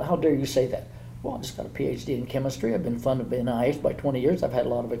 How dare you say that? Well, I just got a PhD in chemistry. I've been funded by NIH by 20 years. I've had a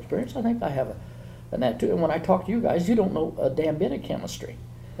lot of experience. I think I have that too. And when I talk to you guys, you don't know a damn bit of chemistry.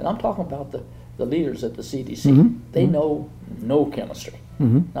 And I'm talking about the leaders at the CDC. They know no chemistry.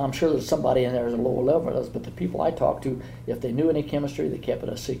 Now, I'm sure there's somebody in there at a lower level of this, but the people I talked to, if they knew any chemistry, they kept it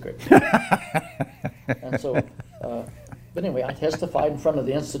a secret. And so, but anyway, I testified in front of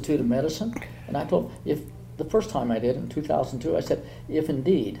the Institute of Medicine, and I told, if the first time I did in 2002, I said, if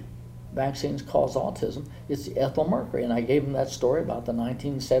indeed vaccines cause autism, it's the ethyl mercury. And I gave them that story about the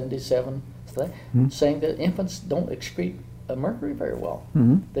 1977 thing, saying that infants don't excrete mercury very well.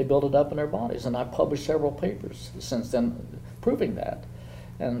 They build it up in their bodies. And I've published several papers since then proving that.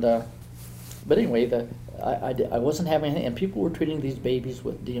 And but anyway, I wasn't having anything, and people were treating these babies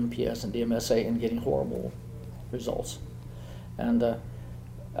with DMPS and DMSA and getting horrible results. And I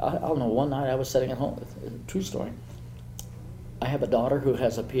don't know, one night I was sitting at home, true story. I have a daughter who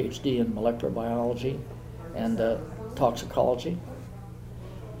has a PhD in molecular biology and toxicology.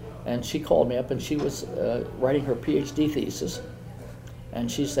 And she called me up, and she was writing her PhD thesis.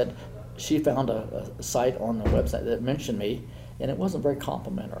 And she said she found a site on the website that mentioned me, and it wasn't very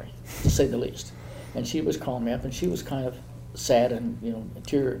complimentary, to say the least. And she was calling me up, and she was kind of sad and, you know,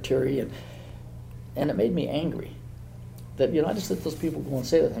 teary, and it made me angry. That, you know, I just let those people go and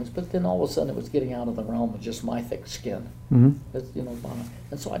say the things, but then all of a sudden it was getting out of the realm of just my thick skin. You know,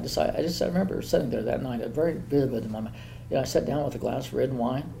 and so I remember sitting there that night, very vivid in my mind. You know, I sat down with a glass of red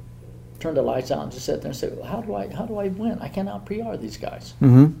wine, turned the lights out, and just sat there and said, well, how do I win? I can't out PR these guys.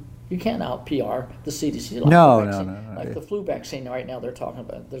 You can't out PR the CDC. Like No. Like the flu vaccine right now, they're talking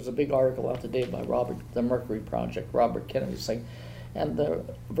about. There's a big article out today by the Mercury Project, Robert Kennedy, saying, and they're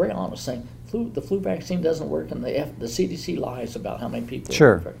very honest, saying the flu vaccine doesn't work, and the CDC lies about how many people.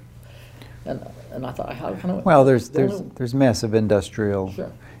 Sure. Are infected. And I thought, how can I? Well, there's massive industry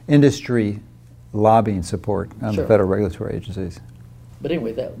lobbying support on the federal regulatory agencies. But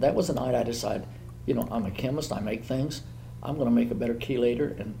anyway, that was the night I decided, you know, I'm a chemist, I make things, I'm going to make a better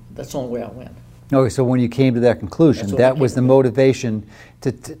chelator, and that's the only way I win. Okay, so when you came to that conclusion, that was the motivation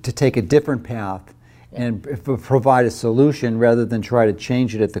to take a different path and provide a solution rather than try to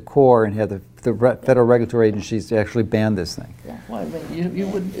change it at the core and have the federal regulatory agencies actually ban this thing. Yeah, well, I mean, you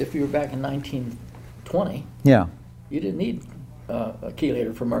would, if you were back in 1920, you didn't need a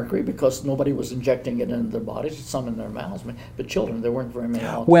chelator for mercury because nobody was injecting it into their bodies, some in their mouths. But children, there weren't very many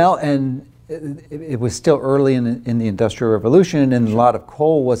out. Well, and it was still early in the Industrial Revolution, and a lot of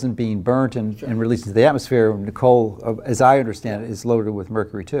coal wasn't being burnt and released into the atmosphere. And the coal, as I understand it, is loaded with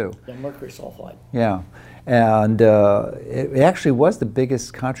mercury too. Yeah, mercury sulfide. Yeah, and it actually was the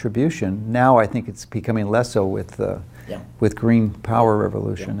biggest contribution. Now I think it's becoming less so with green power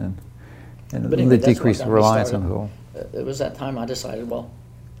revolution and the decreased reliance on coal. It was that time I decided, well,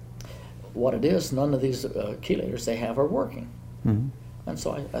 what it is, none of these chelators they have are working. And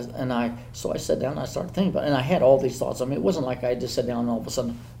so I sat down and I started thinking about it, and I had all these thoughts. I mean, it wasn't like I just sat down and all of a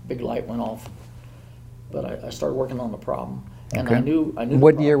sudden a big light went off. But I started working on the problem, and I knew.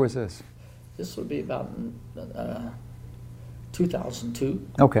 What year was this? This would be about 2002.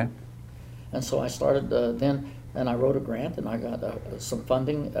 Okay. And so I started then, and I wrote a grant, and I got some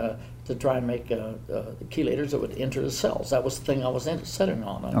funding to try and make chelators that would enter the cells. That was the thing I was setting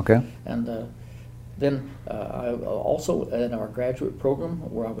on. Okay. And then I also, in our graduate program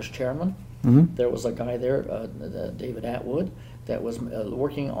where I was chairman, there was a guy there, David Atwood, that was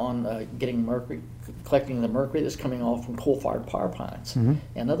working on getting mercury, collecting the mercury that's coming off from coal-fired power plants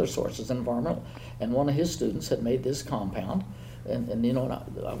and other sources, environmental. And one of his students had made this compound, and you know,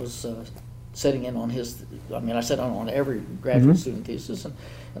 I was sitting in on his. I mean, I sat on every graduate student thesis,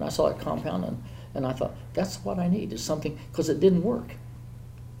 and I saw that compound, and I thought that's what I need is something, because it didn't work.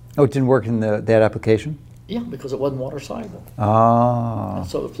 Oh, it didn't work in that application? Yeah, because it wasn't water soluble. Ah.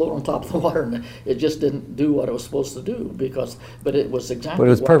 So it floated on top of the water, and it just didn't do what it was supposed to do. But it was exactly. But it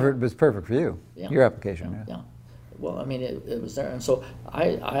was perfect. It was perfect for you. Yeah. Your application. Yeah. Well, I mean, it was there, and so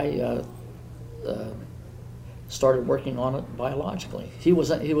I started working on it biologically. He was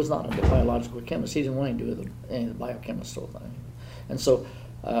not a biological chemist. He didn't want to do any of the biochemical thing, and so.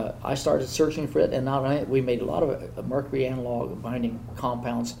 I started searching for it, and not only we made a lot of mercury analog binding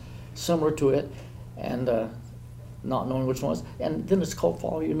compounds similar to it, and not knowing which ones. And then it's called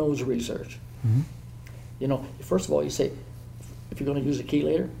follow your nose research. You know, first of all, you say if you're going to use a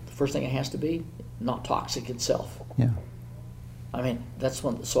chelator, the first thing it has to be not toxic itself. Yeah. I mean, that's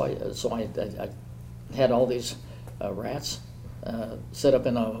when. So I had all these rats set up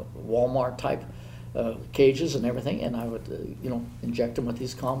in a Walmart type. Cages and everything, and I would, inject them with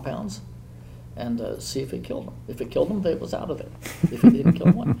these compounds, and see if it killed them. If it killed them, it was out of there. If it didn't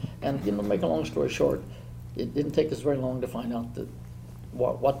kill one, and to make a long story short, it didn't take us very long to find out that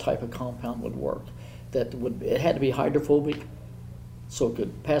what type of compound would work. It had to be hydrophobic, so it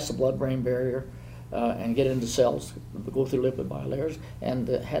could pass the blood-brain barrier. and get into cells, go through lipid bilayers, and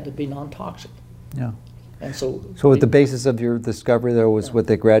had to be non-toxic. Yeah. And so, So, the basis of your discovery, though, was what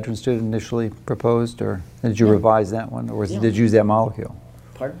the graduate student initially proposed, or did you revise that one, or did you use that molecule?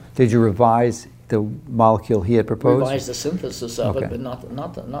 Pardon? Did you revise the molecule he had proposed? Revise the synthesis of it, but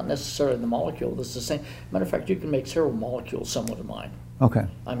not necessarily the molecule. It's the same. Matter of fact, you can make several molecules similar to mine. Okay.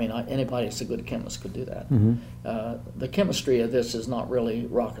 I mean, anybody that's a good chemist could do that. Mm-hmm. The chemistry of this is not really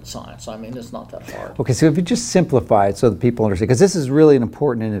rocket science. I mean, it's not that hard. Okay, so if you just simplify it so that people understand, because this is really an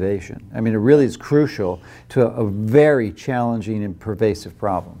important innovation. I mean, it really is crucial to a very challenging and pervasive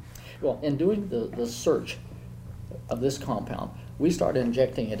problem. Well, in doing the search of this compound, we started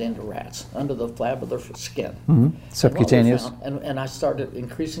injecting it into rats under the flab of their skin. Mm-hmm. Subcutaneous? And I started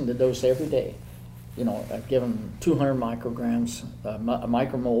increasing the dose every day. You know, I give them 200 micrograms,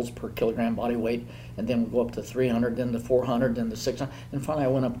 micromoles per kilogram body weight, and then we go up to 300, then to 400, then to 600, and finally I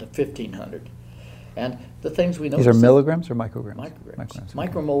went up to 1,500. And the things we noticed— These are milligrams or micrograms? Micrograms.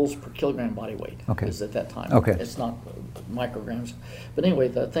 Micromoles per kilogram body weight is at that time. Okay. It's not micrograms. But anyway,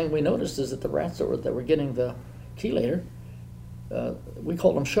 the thing we noticed is that the rats that were getting the chelator, we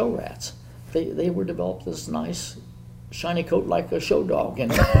called them show rats. They were developed this nice shiny coat like a show dog,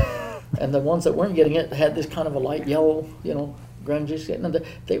 and and the ones that weren't getting it had this kind of a light yellow, you know, grungy skin, and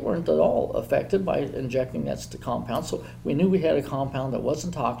they weren't at all affected by injecting that compound. So we knew we had a compound that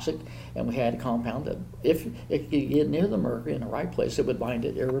wasn't toxic, and we had a compound that, if it could get near the mercury in the right place, it would bind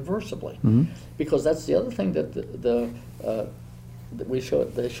it irreversibly. Mm-hmm. Because that's the other thing that they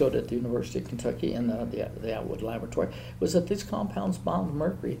showed at the University of Kentucky in the Atwood laboratory, was that these compounds bound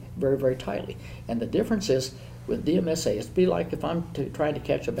mercury very, very tightly. And the difference is, with DMSA, it'd be like if I'm trying to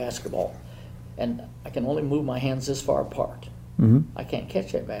catch a basketball, and I can only move my hands this far apart. Mm-hmm. I can't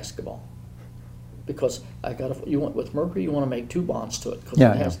catch that basketball because with mercury, you want to make two bonds to it.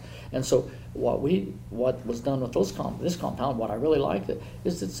 And so what was done with this compound, what I really liked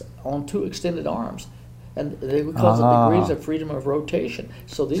is it's on two extended arms. And because of degrees of freedom of rotation.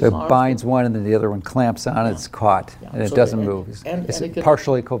 So it binds one and then the other one clamps on, it's caught, and it doesn't move. Is it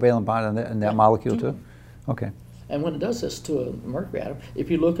partially covalent bond in that molecule too? Okay. And when it does this to a mercury atom,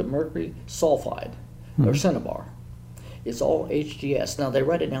 if you look at mercury sulfide or cinnabar, it's all HGS. Now they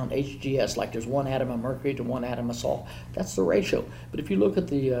write it down HGS, like there's one atom of mercury to one atom of salt. That's the ratio. But if you look at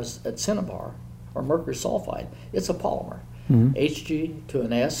the at cinnabar or mercury sulfide, it's a polymer. Hg to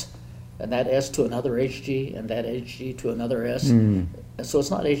an S, and that S to another Hg, and that Hg to another S. And so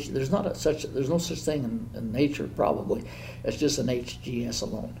it's not there's no such thing in nature probably. It's just an HGS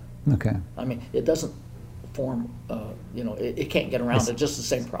alone. Okay. I mean, it doesn't form. It can't get around. It's just the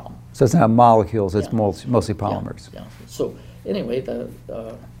same problem. So it's not molecules. It's mostly polymers. Yeah. So anyway,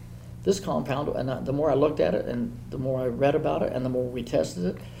 this compound, and the more I looked at it, and the more I read about it, and the more we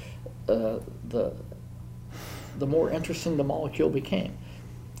tested it, the more interesting the molecule became.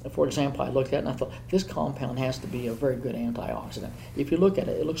 For example, I looked at it and I thought, this compound has to be a very good antioxidant. If you look at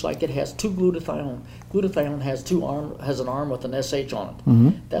it, it looks like it has two glutathione. Glutathione has an arm with an SH on it. Mm-hmm.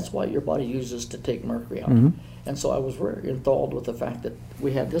 That's what your body uses to take mercury out. Mm-hmm. And so I was very enthralled with the fact that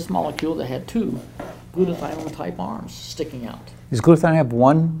we had this molecule that had two glutathione type arms sticking out. Does glutathione have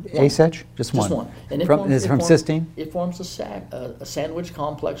one ASH? Just one? Just one. And is it from cysteine? It forms a sandwich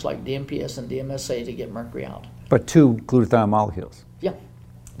complex like DMPS and DMSA to get mercury out. But two glutathione molecules? Yeah.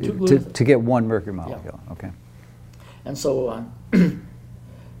 To get one mercury molecule. Yeah. Okay. And so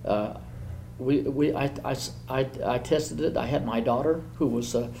I tested it. I had my daughter, who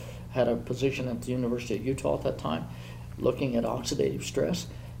had a position at the University of Utah at that time, looking at oxidative stress,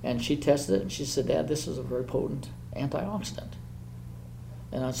 and she tested it and she said, "Dad, this is a very potent antioxidant."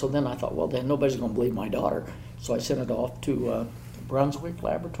 And so then I thought, well, then nobody's going to believe my daughter, so I sent it off to Brunswick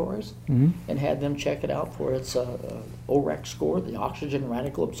Laboratories and had them check it out for its ORAC score, the oxygen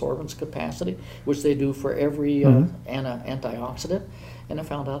radical absorbance capacity, which they do for every antioxidant. And I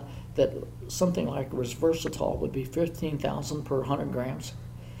found out that something like resveratrol would be 15,000 per 100 grams.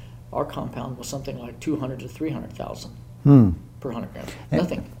 Our compound was something like 200 to 300,000 per 100 grams.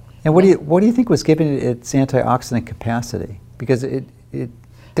 Nothing. And what do you think was giving it its antioxidant capacity? Because it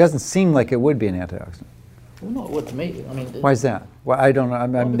doesn't seem like it would be an antioxidant. Well, no, it would to me. I mean, why is that? Well, I don't know.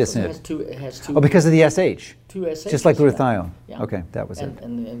 I'm missing it. It has two. Oh, because of the SH. Two SH. Just like glutathione. Yeah. Okay, that was it.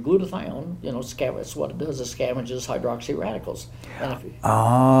 And glutathione, it's what it does. It scavenges hydroxy radicals.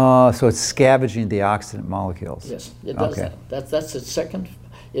 So it's scavenging the oxidant moleccules. Yes, it does that. That's its second.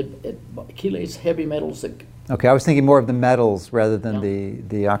 It chelates heavy metals that. Okay, I was thinking more of the metals rather than the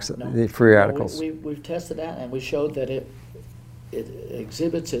free radicals. We've tested that, and we showed that it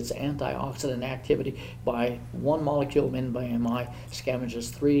exhibits its antioxidant activity by one molecule of NBMI scavenges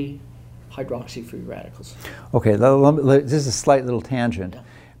 3 hydroxy-free radicals. Okay, this is a slight little tangent, Yeah.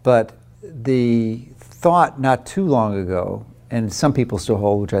 but the thought not too long ago, and some people still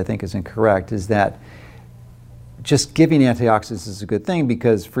hold, which I think is incorrect, is that just giving antioxidants is a good thing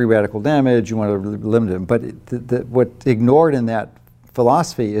because free radical damage, you want to limit them. But what's ignored in that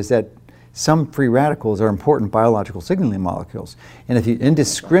philosophy is that some free radicals are important biological signaling molecules. And if you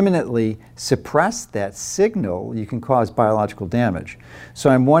indiscriminately suppress that signal, you can cause biological damage. So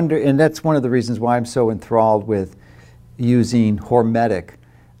I'm wondering, and that's one of the reasons why I'm so enthralled with using hormetic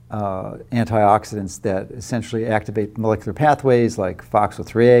antioxidants that essentially activate molecular pathways like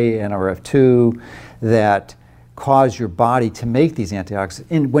FOXO3A, NRF2, that cause your body to make these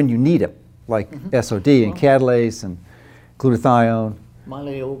antioxidants when you need them, like SOD and catalase and glutathione.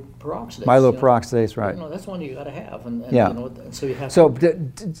 Myeloperoxidase. Myeloperoxidase, right. That's one you got to have. And yeah. And so you have so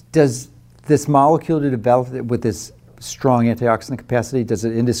does this molecule to develop with this strong antioxidant capacity, does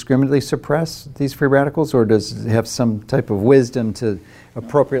it indiscriminately suppress these free radicals, or does it have some type of wisdom to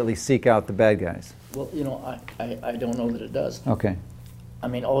appropriately seek out the bad guys? Well, I don't know that it does. Okay. I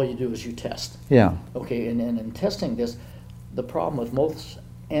mean, all you do is you test. Yeah. Okay, and in testing this, the problem with most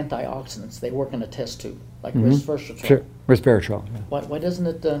antioxidants, they work in a test tube, like resveratrol. Sure. Resveratrol. Yeah. Why doesn't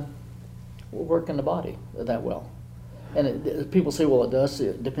it work in the body that well? And people say, well, it does.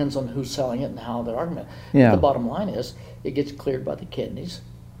 It depends on who's selling it and how their argument. Yeah. But the bottom line is, it gets cleared by the kidneys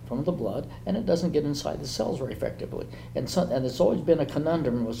from the blood, and it doesn't get inside the cells very effectively. And it's always been a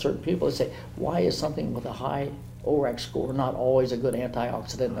conundrum with certain people. They say, why is something with a high ORAC score not always a good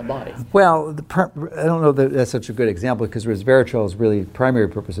antioxidant in the body? Well, I don't know that that's such a good example because resveratrol is really primary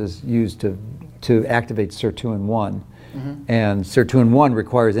purpose is used to activate sirtuin-1. And sirtuin-1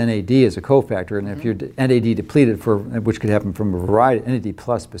 requires NAD as a cofactor, and if you're NAD depleted, which could happen from a variety, NAD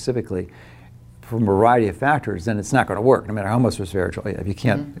plus specifically, from a variety of factors, then it's not going to work, no matter how much resveratrol you have. You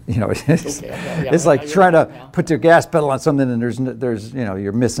can't, it's like trying to put your gas pedal on something and there's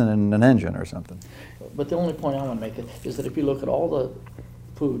you're missing an engine or something. But the only point I want to make is that if you look at all the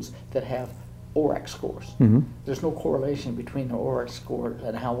foods that have ORAC scores, there's no correlation between the ORAC score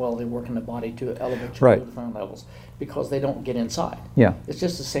and how well they work in the body to elevate your glutathione levels, because they don't get inside. Yeah. It's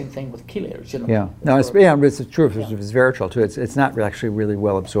just the same thing with chelators, Yeah. No, it's true for resveratrol too. It's not actually really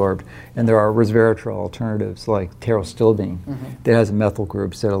well absorbed, and there are resveratrol alternatives like pterostilbene that has methyl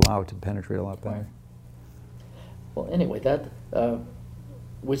groups that allow it to penetrate a lot better. Right. Well, anyway, that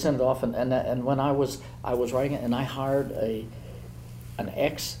we sent it off, and when I was writing it, and I hired an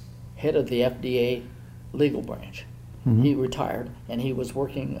ex-head of the FDA legal branch. He retired, and he was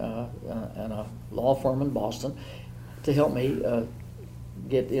working in a law firm in Boston to help me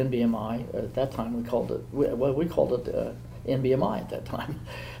get NBMI. At that time, we called it NBMI at that time.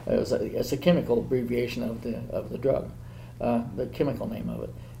 It's a chemical abbreviation of the drug, the chemical name of it.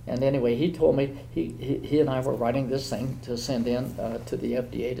 And anyway, he told me he and I were writing this thing to send in to the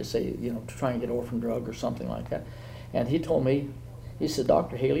FDA to say, to try and get orphan drug or something like that. And he told me, he said,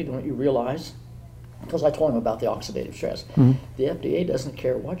 Dr. Haley, don't you realize, because I told him about the oxidative stress, the FDA doesn't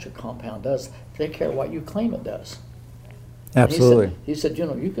care what your compound does, they care what you claim it does. Absolutely. He said,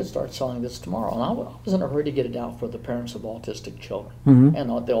 you could start selling this tomorrow. And I was in a hurry to get it out for the parents of autistic children, and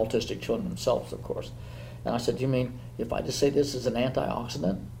the autistic children themselves, of course. And I said, you mean if I just say this is an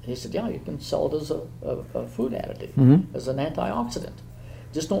antioxidant? He said, yeah, you can sell it as a food additive, as an antioxidant.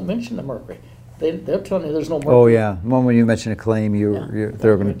 Just don't mention the mercury. They're telling you there's no mercury. Oh yeah, when you mention a claim,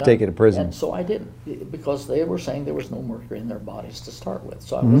 they're going to take it to prison. And so I didn't, because they were saying there was no mercury in their bodies to start with.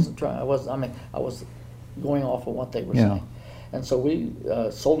 So I wasn't trying. I was going off of what they were saying. And so we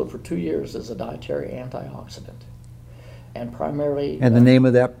sold it for 2 years as a dietary antioxidant, and primarily. And the name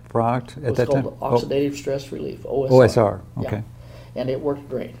of that product at that time? It was called Oxidative Stress Relief, OSR. OSR. Okay. Yeah. And it worked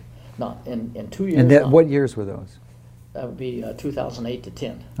great. Not in 2 years. And what years were those? That would be 2008 to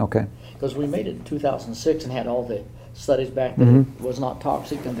 10. Okay. Because we made it in 2006 and had all the studies back that it was not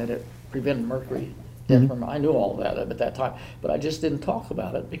toxic and that it prevented mercury death from. I knew all of that at that time, but I just didn't talk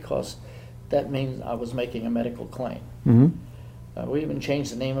about it because that means I was making a medical claim. We even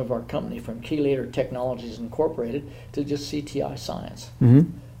changed the name of our company from Chelator Technologies Incorporated to just CTI Science.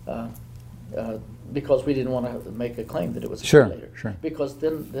 Because we didn't want to make a claim that it was a chelator. Sure. Because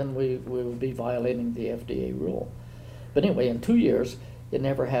then we would be violating the FDA rule. But anyway, in 2 years, it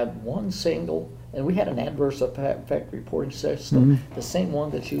never had one single, and we had an adverse effect reporting system, the same one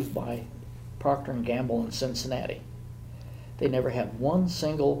that's used by Procter & Gamble in Cincinnati. They never had one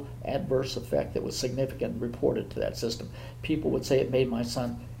single adverse effect that was significant reported to that system. People would say it made my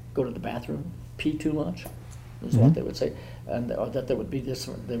son go to the bathroom, pee too much, is what they would say, and or that there would be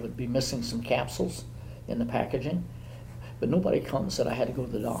they would be missing some capsules in the packaging. but nobody come and said I had to go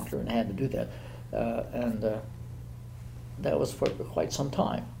to the doctor and I had to do that, and that was for quite some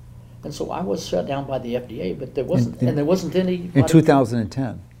time. And so I was shut down by the FDA, but there wasn't, and there wasn't any. In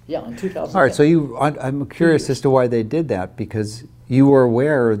 2010. Yeah, in 2010. All right, so I'm curious as to why they did that, because you were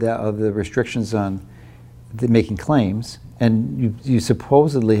aware of the restrictions on making claims, and you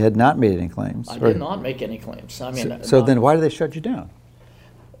supposedly had not made any claims. I did not make any claims. I mean, so then why did they shut you down?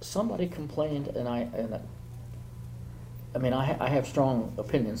 Somebody complained, and I mean, I have strong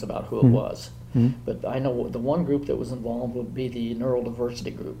opinions about who it was, but I know the one group that was involved would be the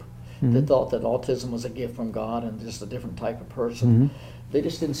neurodiversity group. That thought that autism was a gift from God and just a different type of person. They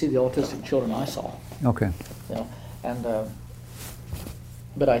just didn't see the autistic children I saw. Okay. You know, and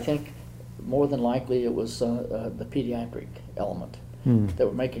but I think more than likely it was the pediatric element. They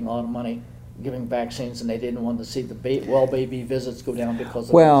were making a lot of money giving vaccines, and they didn't want to see the baby visits go down because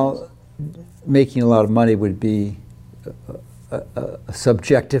of vaccines. Making a lot of money would be a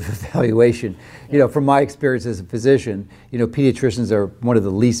subjective evaluation. You know, from my experience as a physician, you know, pediatricians are one of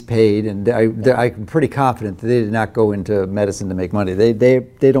the least paid, and I'm pretty confident that they did not go into medicine to make money.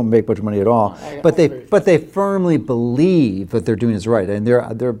 They don't make much money at all. But they firmly believe what they're doing is right, and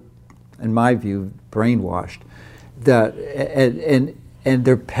they're in my view brainwashed. That and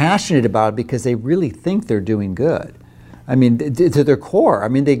they're passionate about it because they really think they're doing good. I mean, to their core. I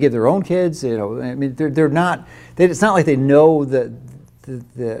mean, they give their own kids. You know, I mean, they're not. It's not like they know that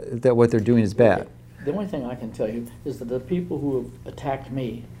what they're doing is bad. The only thing I can tell you is that the people who have attacked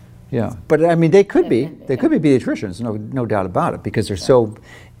me. Yeah, but I mean, they could be pediatricians, no doubt about it, because they're so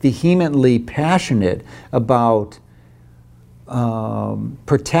vehemently passionate about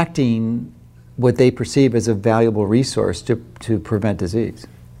protecting what they perceive as a valuable resource to prevent disease.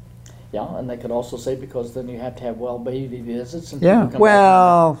 Yeah, and they could also say because then you have to have baby visits. And yeah,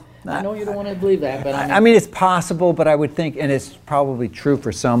 well, I know you don't want to believe that, but I mean, it's possible, but I would think, and it's probably true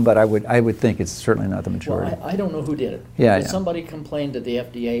for some, but I would think it's certainly not the majority. Well, I don't know who did it. Yeah, but somebody complained to the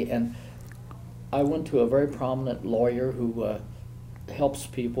FDA, and I went to a very prominent lawyer who helps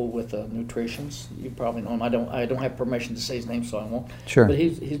people with nutritions. You probably know him. I don't have permission to say his name, so I won't. Sure. But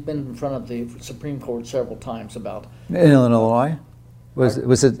he's been in front of the Supreme Court several times about. In Illinois.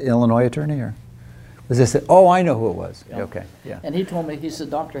 Was it an Illinois attorney, or was this? Oh, I know who it was. Yeah. Okay, yeah. And he told me, he said,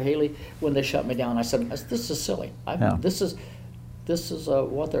 Dr. Haley, when they shut me down, I said, this is silly. This is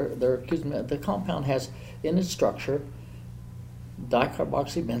what they're accusing me. The compound has in its structure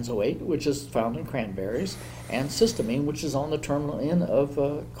dicarboxybenzoate, which is found in cranberries, and cysteamine, which is on the terminal end of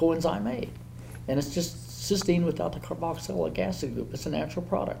coenzyme A, and it's just cysteine without the carboxylic acid group. It's a natural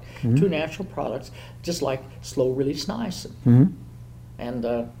product. Two natural products, just like slow-release niacin. And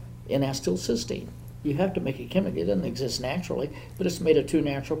N-acetylcysteine. You have to make it chemically. It doesn't exist naturally, but it's made of two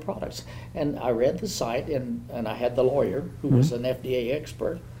natural products. And I read the site, and I had the lawyer, who was an FDA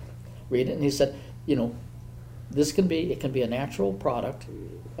expert, read it, and he said, you know, it can be a natural product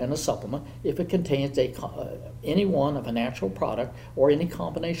and a supplement if it contains any one of a natural product or any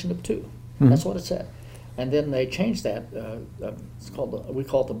combination of two. That's what it said. And then they changed that. We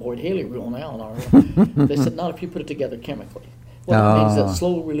call it the Boyd-Haley rule now. They said, not if you put it together chemically. Well, it means that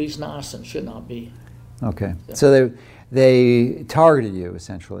slow-release niacin should not be. Okay. So they targeted you,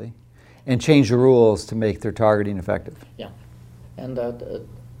 essentially, and changed the rules to make their targeting effective. Yeah. And the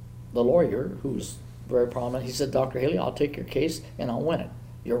lawyer, who's very prominent, he said, Dr. Haley, I'll take your case and I'll win it.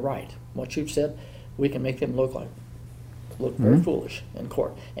 You're right. What you've said, we can make them look very foolish in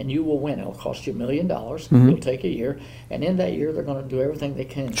court, and you will win. It'll cost you $1 million. It'll take a year, and in that year they're going to do everything they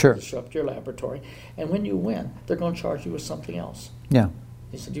can to disrupt your laboratory. And when you win, they're going to charge you with something else. Yeah.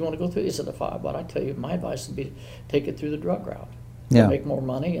 He said, "Do you want to go through?" He said, "But I tell you, my advice would be take it through the drug route. Yeah. Make more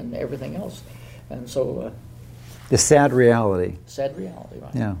money and everything else." And so. The sad reality. Sad reality,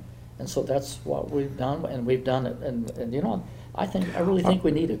 right? Yeah. And so that's what we've done, and we've done it, and you know, I really think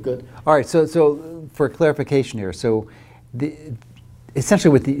we need a good. All right. So for clarification here, so.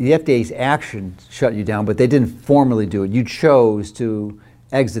 Essentially, with the FDA's action shut you down, but they didn't formally do it. You chose to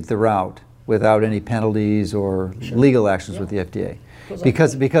exit the route without any penalties or legal actions with the FDA,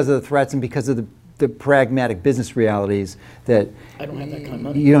 because of the threats and because of the pragmatic business realities that I don't have that kind of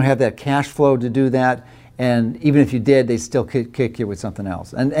money. You don't have that cash flow to do that, and even if you did, they still kick you with something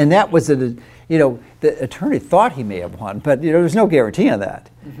else. And that was the attorney thought he may have won, but there's no guarantee on that.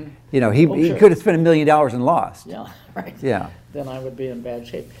 He could have spent $1 million and lost. Yeah, right. Yeah. Then I would be in bad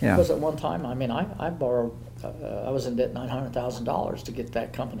shape. Yeah. Because at one time, I mean, I borrowed, I was in debt $900,000 to get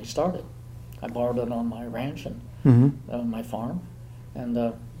that company started. I borrowed it on my ranch and on my farm, and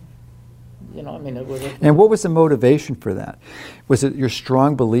I mean, it was. And what was the motivation for that? Was it your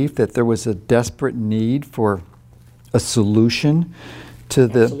strong belief that there was a desperate need for a solution to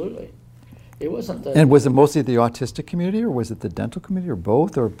the... Absolutely. It wasn't the... And was it mostly the autistic community, or was it the dental community, or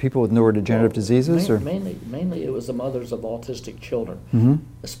both, or people with neurodegenerative diseases? Or? Mainly it was the mothers of autistic children,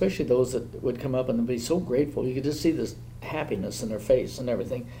 especially those that would come up and be so grateful. You could just see this happiness in their face and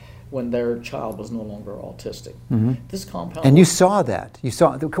everything when their child was no longer autistic. This compound... And you saw that. You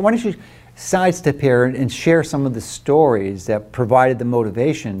saw... Why don't you sidestep here and share some of the stories that provided the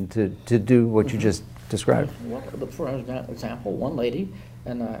motivation to do what you just described? Well, for example, one lady,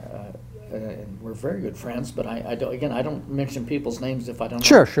 and we're very good friends, but I don't mention people's names if I don't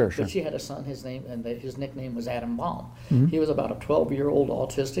know. Sure. But she had a son, his nickname was Adam Baum. He was about a 12-year-old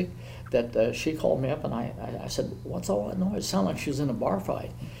autistic that she called me up, and I said, "What's all that noise? It sounded like she was in a bar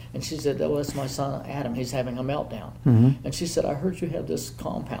fight." And she said, "Oh, that's my son Adam. He's having a meltdown." And she said, "I heard you have this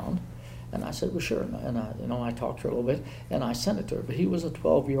compound." And I said, "Well, sure." And I talked to her a little bit, and I sent it to her. But he was a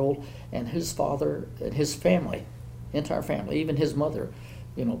 12-year-old, and his father and his family, entire family, even his mother,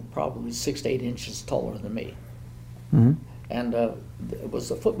 probably 6 to 8 inches taller than me, and it was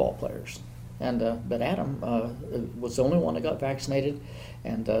the football players. And but Adam was the only one that got vaccinated,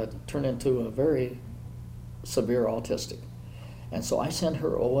 and turned into a very severe autistic. And so I sent her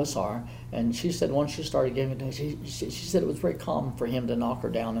OSR, and she said once she started giving it to me, she said it was very common for him to knock her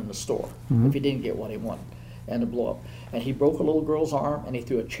down in the store if he didn't get what he wanted, and to blow up. And he broke a little girl's arm, and he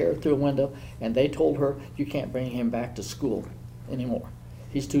threw a chair through a window, and they told her, "You can't bring him back to school anymore.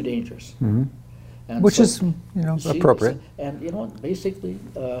 He's too dangerous." And which so is, appropriate. And basically,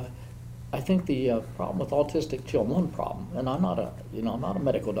 I think the problem with autistic children, one problem, and I'm not a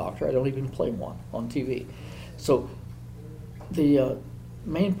medical doctor. I don't even play one on TV. So the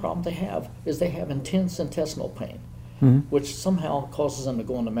main problem they have is they have intense intestinal pain, which somehow causes them to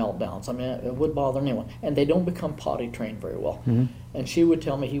go into meltdowns. I mean, it would bother anyone. And they don't become potty trained very well. And she would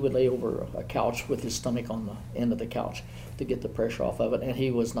tell me he would lay over a couch with his stomach on the end of the couch to get the pressure off of it, and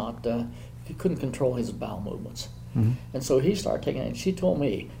he was not, he couldn't control his bowel movements. And so he started taking it, and she told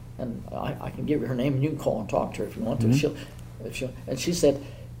me, and I can give you her name, and you can call and talk to her if you want to. And she said,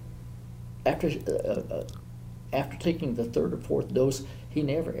 after taking the 3rd or 4th dose, he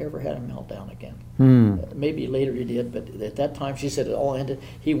never ever had a meltdown again. Maybe later he did, but at that time she said it all ended.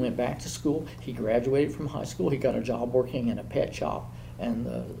 He went back to school. He graduated from high school. He got a job working in a pet shop and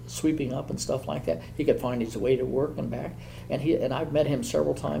sweeping up and stuff like that. He could find his way to work and back. And I've met him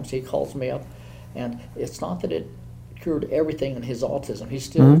several times. He calls me up, and it's not that it cured everything in his autism. He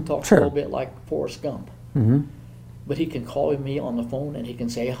still talks a little bit like Forrest Gump. But he can call me on the phone, and he can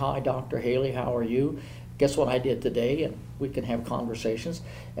say, "Hi, Dr. Haley, how are you? Guess what I did today?" And we can have conversations.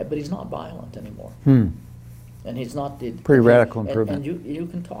 But he's not violent anymore. And he's not... Pretty radical improvement. And you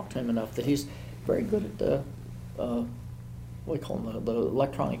can talk to him enough that he's very good at the, what do you call them, the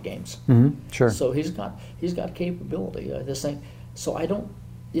electronic games. Sure. So he's got capability. This thing. So I don't...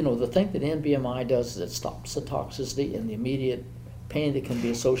 the thing that NBMI does is it stops the toxicity and the immediate pain that can be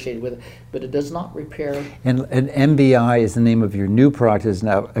associated with it, but it does not repair. And MBI is the name of your new product, is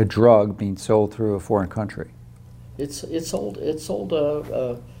now a drug being sold through a foreign country. It's sold.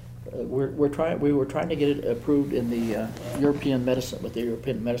 We were trying to get it approved in the European medicine with the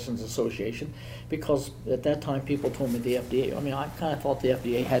European Medicines Association, because at that time people told me the FDA. I mean, I kind of thought the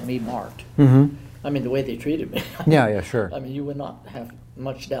FDA had me marked. I mean, the way they treated me. Yeah, sure. I mean, you would not have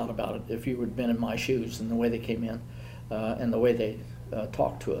much doubt about it if you had been in my shoes and the way they came in. And the way they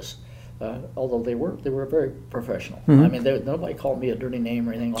talked to us, although they were very professional. I mean, nobody called me a dirty name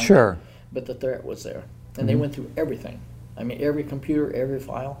or anything like that. But the threat was there, and they went through everything. I mean, every computer, every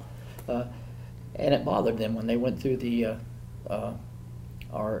file, and it bothered them when they went through the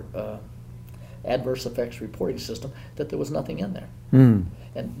our adverse effects reporting system that there was nothing in there.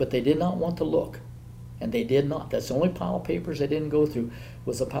 But they did not want to look, and they did not. That's the only pile of papers they didn't go through,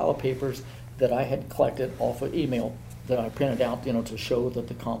 was a pile of papers that I had collected off of email that I printed out, to show that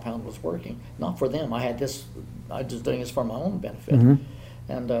the compound was working. Not for them. I was doing this for my own benefit.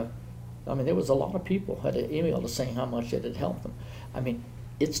 And I mean, there was a lot of people had emailed us saying how much it had helped them. I mean,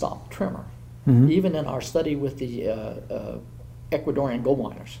 it stopped tremor. Even in our study with the Ecuadorian gold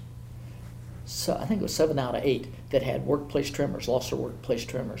miners, so I think it was 7 out of 8 that had workplace tremors, lost their workplace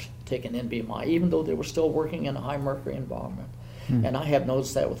tremors, taking NBMI, even though they were still working in a high mercury environment. And I have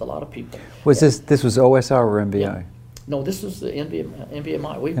noticed that with a lot of people. Was this was OSR or MBI? Yeah. No, this was the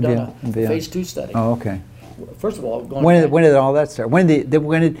NBMI. We've done a phase 2 study. Oh, okay. First of all, when did all that start?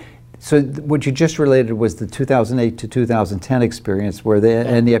 So what you just related was the 2008 to 2010 experience, where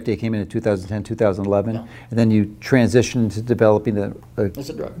and the FDA came in 2010, 2011, and then you transitioned to developing it's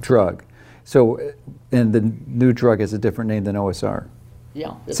a drug. So, and the new drug has a different name than OSR.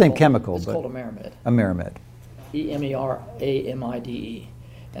 Yeah. Same chemical, it's but called Amerimed. Amerimed. EMERAMIDE,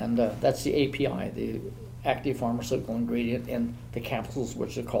 and that's the API, the active pharmaceutical ingredient in the capsules,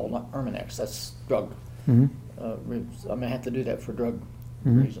 which are called Erminex. That's drug. I mean, I have to do that for drug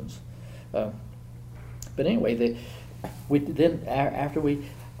reasons. But anyway,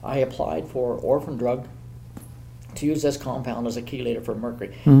 I applied for orphan drug to use this compound as a chelator for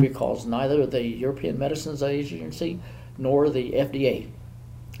mercury because neither the European Medicines Agency nor the FDA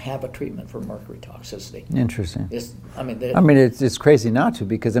have a treatment for mercury toxicity. Interesting. I mean, it's crazy not to,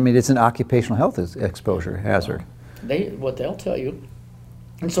 because I mean it's an occupational health exposure hazard. What they'll tell you,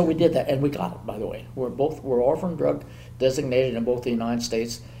 and so we did that, and we got it. By the way, we're orphan drug designated in both the United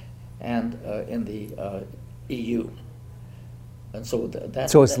States and in the EU. And so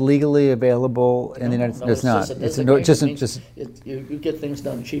So it's legally available in the United States? It's not. You get things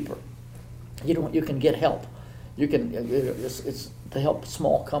done cheaper. You can get help. It's to help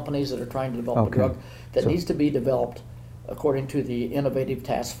small companies that are trying to develop a drug that needs to be developed according to the innovative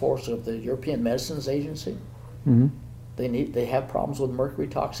task force of the European Medicines Agency. They have problems with mercury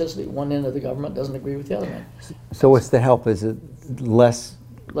toxicity. One end of the government doesn't agree with the other end. So what's the help? Is it less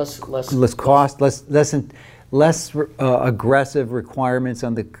cost, less aggressive requirements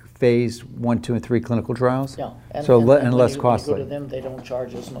on the phase 1, 2, and 3 clinical trials? Yeah, and less costly. When you go to them, they don't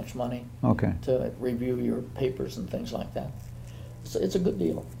charge as much money to review your papers and things like that. So it's a good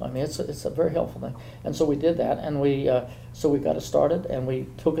deal. I mean, it's a very helpful thing. And so we did that, and we got it started, and we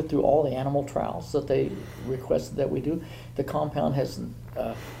took it through all the animal trials that they requested that we do. The compound has,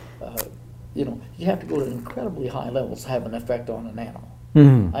 you have to go to incredibly high levels to have an effect on an animal.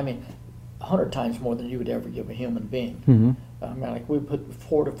 I mean, 100 times more than you would ever give a human being. I mean, like we put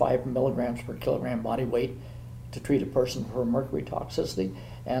 4 to 5 milligrams per kilogram body weight to treat a person for mercury toxicity,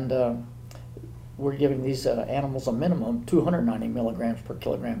 and we're giving these animals a minimum 290 milligrams per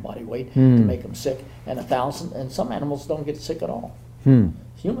kilogram body weight to make them sick, and 1,000. And some animals don't get sick at all.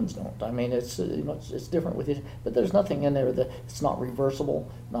 Humans don't. I mean, it's different with it, but there's nothing in there that it's not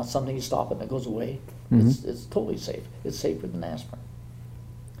reversible, not something you stop and it goes away. It's totally safe. It's safer than aspirin.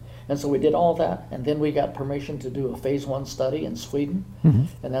 And so we did all that, and then we got permission to do a phase 1 study in Sweden,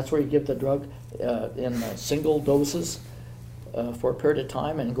 and that's where you give the drug in single doses for a period of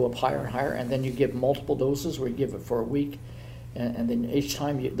time and go up higher and higher, and then you give multiple doses where you give it for a week, and then each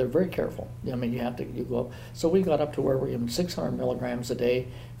time they're very careful. I mean, you go up. So we got up to where we're giving 600 milligrams a day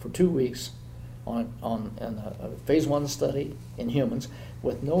for 2 weeks on a phase 1 study in humans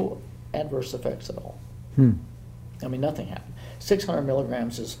with no adverse effects at all. I mean, nothing happened. 600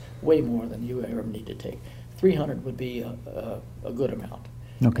 milligrams is way more than you ever need to take. 300 would be a good amount.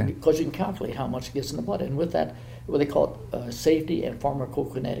 Because you can calculate how much gets in the blood. And with that, what they call it safety and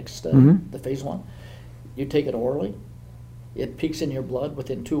pharmacokinetic study, the phase 1, you take it orally, it peaks in your blood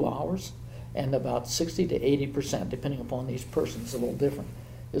within 2 hours, and about 60 to 80%, depending upon each person, it's a little different,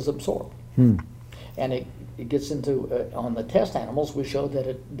 is absorbed. And it gets into, on the test animals, we showed that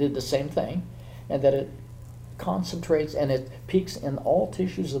it did the same thing, and that it concentrates and it peaks in all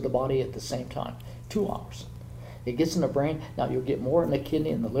tissues of the body at the same time, 2 hours. It gets in the brain. Now you'll get more in the kidney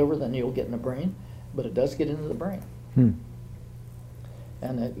and the liver than you'll get in the brain, but it does get into the brain.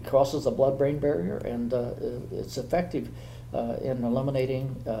 And it crosses the blood-brain barrier, and it's effective in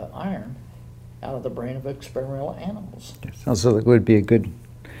eliminating iron out of the brain of experimental animals. Sounds like it would be a good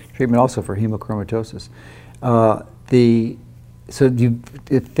treatment also for hemochromatosis. So you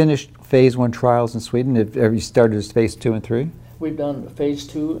finished phase 1 trials in Sweden. Have you started as phase 2 and 3? We've done phase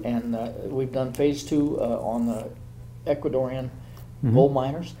 2, and we've done phase 2 on the Ecuadorian gold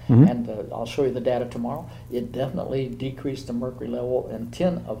miners, and I'll show you the data tomorrow. It definitely decreased the mercury level in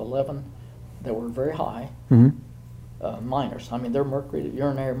 10 of 11 that were very high miners. I mean, their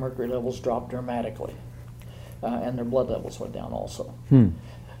urinary mercury levels dropped dramatically, and their blood levels went down also.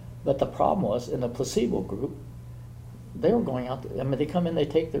 But the problem was in the placebo group, they were going out. I mean, they come in, they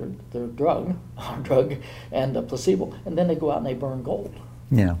take their drug, and the placebo, and then they go out and they burn gold.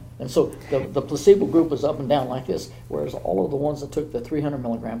 And so the placebo group was up and down like this, whereas all of the ones that took the 300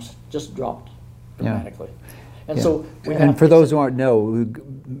 milligrams just dropped dramatically. And so for those who aren't know,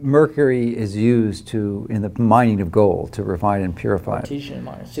 mercury is used in the mining of gold to refine and purify it. Artesian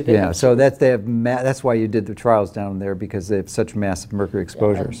miners. See, so that's why you did the trials down there, because they have such massive mercury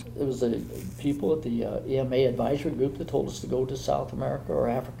exposures. It was the people at the EMA advisory group that told us to go to South America or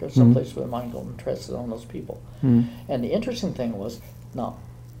Africa, someplace where the mine gold, and tested on those people. And the interesting thing was, now,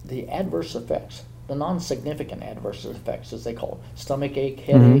 the adverse effects, the non-significant adverse effects, as they call it, stomach ache,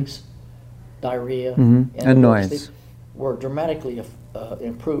 headaches, diarrhea, annoyance, were dramatically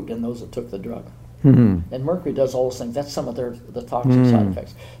improved in those that took the drug. And mercury does all those things. That's some of the toxic side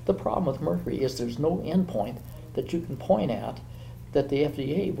effects. The problem with mercury is there's no endpoint that you can point at that the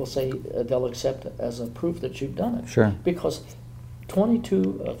FDA will say they'll accept as a proof that you've done it. Sure. Because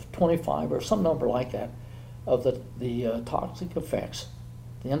 22 of 25 or some number like that of the toxic effects,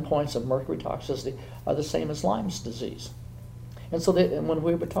 the endpoints of mercury toxicity are the same as Lyme's disease. And so and when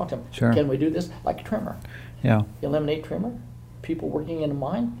we were talking, Sure. can we do this? Like tremor. Yeah. Eliminate tremor. People working in a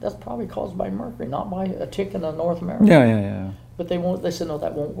mine, that's probably caused by mercury, not by a tick in North America. Yeah, yeah, yeah. But they won't. They said no,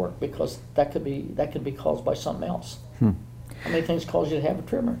 that won't work because that could be caused by something else. How many things cause you to have a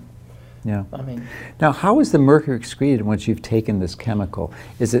tremor? Yeah. I mean, Now, how is the mercury excreted once you've taken this chemical?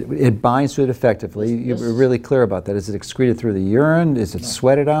 Is it binds to it effectively? You're really clear about that. Is it excreted through the urine? Is it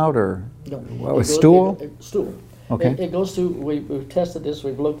sweated out or stool? Stool. Okay. It goes through. We've tested this.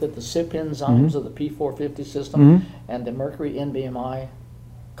 We've looked at the CYP enzymes of the P450 system and the mercury NBMI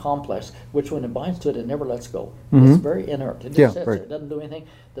complex, which when it binds to it, it never lets go. It's very inert. It just sits there. It doesn't do anything.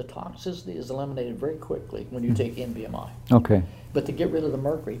 The toxicity is eliminated very quickly when you take NBMI. Okay. But to get rid of the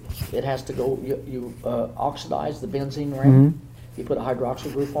mercury, it has to go. You oxidize the benzene ring. You put a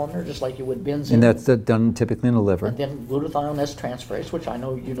hydroxyl group on there, just like you would benzene. And that's done typically in the liver. And then glutathione S transferase, which I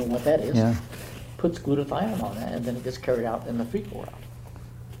know you know what that is. Yeah. Puts glutathione on that, and then it gets carried out in the fecal route.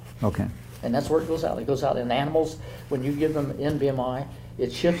 Okay. And that's where it goes out. It goes out in animals. When you give them NBMI,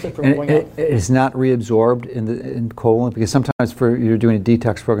 it shifts it from And going out. it is not reabsorbed in colon, because sometimes for you're doing a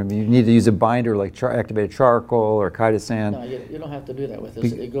detox program, you need to use a binder like activated charcoal or chitosan. No, you don't have to do that with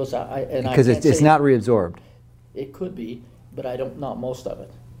this. It goes out. Because it's not reabsorbed. It could be, but not most of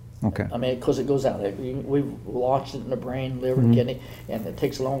it. Okay. I mean, because it goes out. We've launched it in the brain, liver, kidney, and it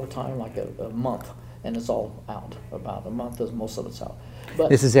takes a longer time, like a month, and it's all out. About a month is most of it's out. But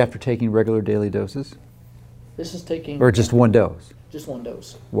This is after taking regular daily doses? this is taking Or just one dose? just one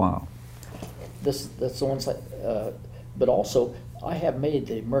dose. Wow. That's the one side. But also, I have made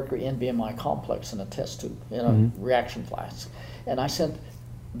the mercury NBMI complex in a test tube, in a reaction flask, and I sent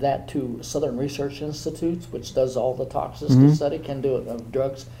that to Southern Research Institute, which does all the toxicity study, can do it of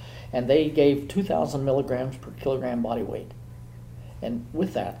drugs, and they gave 2,000 milligrams per kilogram body weight. And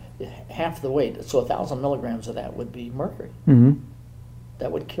with that, half the weight, so 1,000 milligrams of that would be mercury.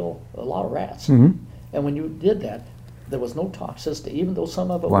 That would kill a lot of rats. And when you did that, there was no toxicity, even though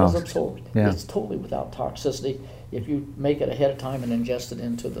some of it was absorbed. Yeah. It's totally without toxicity if you make it ahead of time and ingest it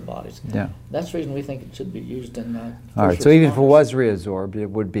into the bodies. Yeah. That's the reason we think it should be used in All right, so even if it was reabsorbed, it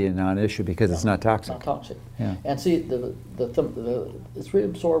would be a non-issue because it's not toxic. Not toxic. Yeah. And see, it's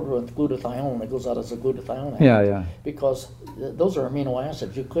reabsorbed with glutathione. It goes out as a glutathione. Yeah, yeah. Because those are amino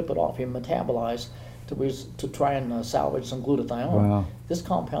acids. You clip it off, you metabolize to try and salvage some glutathione. Wow. This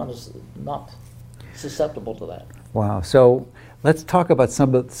compound is not susceptible to that. Wow. So let's talk about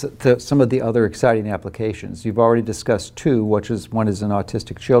some of the other exciting applications. You've already discussed two, one is in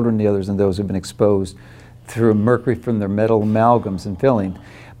autistic children, the other is in those who've been exposed through mercury from their metal amalgams and filling.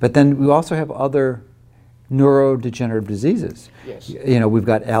 But then we also have other neurodegenerative diseases. Yes. You know, we've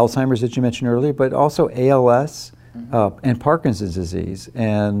got Alzheimer's that you mentioned earlier, but also ALS and Parkinson's disease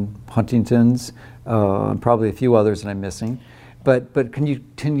and Huntington's, and probably a few others that I'm missing. But can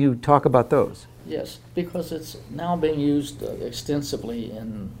you talk about those? Yes, because it's now being used extensively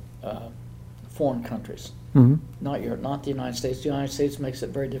in foreign countries. Not the United States. The United States makes it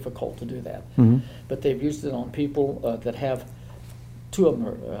very difficult to do that. But they've used it on people that have, two of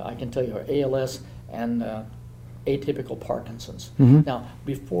them I can tell you, are ALS and atypical Parkinson's. Now,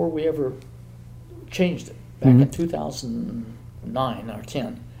 before we ever changed it, back in 2009 or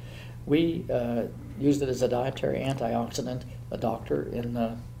 10, we used it as a dietary antioxidant. A doctor in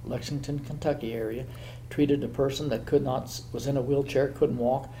the Lexington, Kentucky area treated a person that was in a wheelchair, couldn't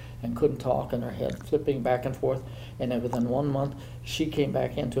walk, and couldn't talk, and her head flipping back and forth. And then within 1 month, she came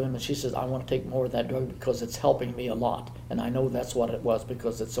back into him and she says, I want to take more of that drug because it's helping me a lot. And I know that's what it was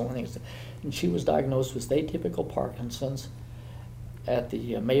because it's the only thing. And she was diagnosed with atypical Parkinson's at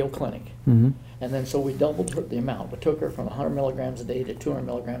the Mayo Clinic. And then so we doubled the amount. We took her from 100 milligrams a day to 200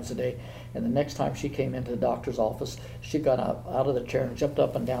 milligrams a day. And the next time she came into the doctor's office, she got out of the chair and jumped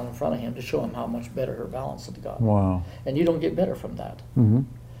up and down in front of him to show him how much better her balance had gotten. Wow. And you don't get better from that. And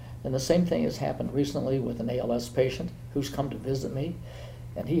the same thing has happened recently with an ALS patient who's come to visit me.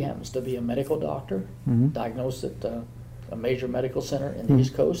 And he happens to be a medical doctor, diagnosed at a major medical center in the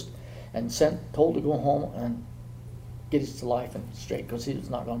East Coast, and told to go home and get his life straight because he was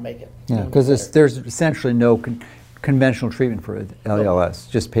not going to make it. Yeah, because there's essentially no conventional treatment for ALS,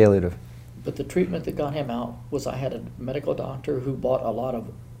 just palliative. But the treatment that got him out was I had a medical doctor who bought a lot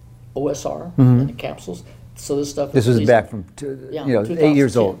of OSR in the capsules. So this stuff. This was back from 8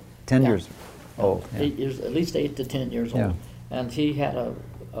 years old, 10 years old. Yeah. 8 years, at least 8 to 10 years old. Yeah. And he had a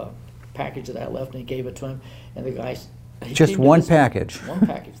package of that left, and he gave it to him. And the guy, he Just came to one this- package. One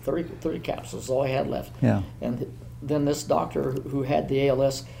package, 30 capsules, all I had left. Yeah. And then this doctor who had the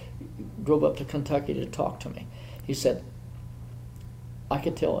ALS drove up to Kentucky to talk to me. He said, I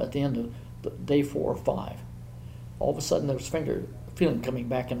could tell at the end of day 4 or 5, all of a sudden there was feeling coming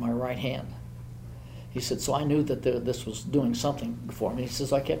back in my right hand. He said, so I knew that this was doing something for me. He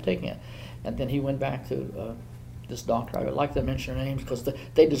says, I kept taking it. And then he went back to this doctor. I would like to mention their names because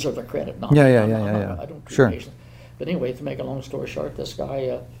they deserve the credit. Not, Yeah. I don't treat Sure. patients. But anyway, to make a long story short, this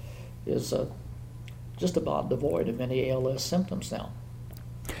guy is just about devoid of any ALS symptoms now.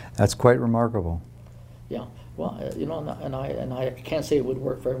 That's quite remarkable. Yeah. Well, you know, and I can't say it would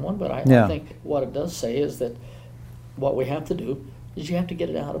work for everyone, but I Yeah. think what it does say is that what we have to do is you have to get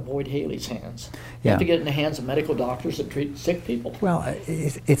it out of Boyd Haley's hands. You Yeah. have to get it in the hands of medical doctors that treat sick people. Well,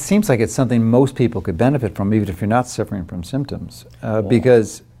 it seems like it's something most people could benefit from, even if you're not suffering from symptoms,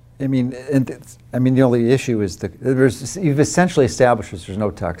 because I mean, the only issue is you've essentially established that there's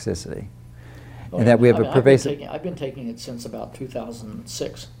no toxicity, and that we have a pervasive. I've been taking it since about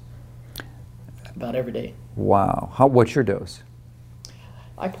 2006, about every day. Wow, what's your dose?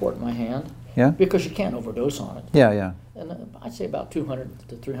 I pour it in my hand. Yeah. Because you can't overdose on it. Yeah. And I'd say about 200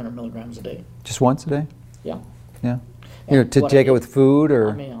 to 300 milligrams a day. Just once a day? Yeah. Yeah. And To what take I it with food, or?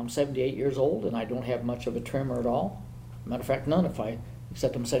 I mean, I'm 78 years old and I don't have much of a tremor at all. Matter of fact, none.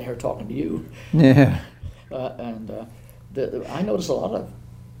 Except I'm sitting here talking to you. Yeah. I noticed a lot of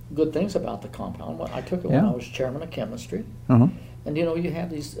good things about the compound. I took it when Yeah. I was chairman of chemistry, Uh-huh. and you know, you have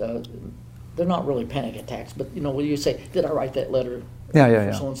these. They're not really panic attacks, but you know, when you say, "Did I write that letter?"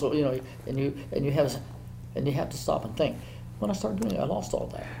 Yeah. So and so, you know, and you have to stop and think. When I started doing it, I lost all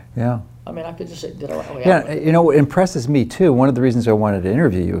that. Yeah. I mean, I could just say, "Did I?" Oh, Yeah, you know, what impresses me too. One of the reasons I wanted to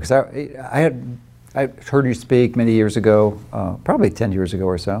interview you, because I heard you speak many years ago, probably 10 years ago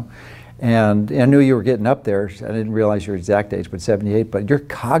or so, and I knew you were getting up there. I didn't realize your exact age, but 78. But your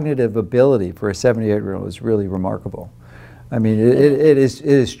cognitive ability for a 78-year-old is really remarkable. I mean, it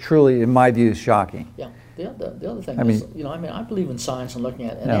is truly, in my view, shocking. Yeah. The other thing I is, mean- you know, I believe in science and looking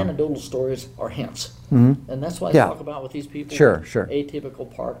at it, and Yeah. anecdotal stories are hints. Mhm. And that's what I Yeah. talk about with these people. Sure, with sure. Atypical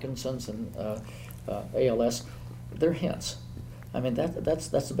Parkinson's and ALS. They're hints. I mean, that's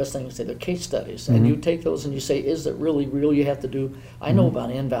the best thing to say. They're case studies. And you take those and you say, is it really real? You have to do, I know about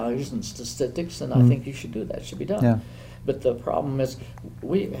N values and statistics, and I think you should do that. It should be done. Yeah. But the problem is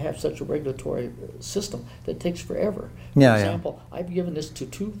we have such a regulatory system that takes forever. Yeah, For yeah. example, I've given this to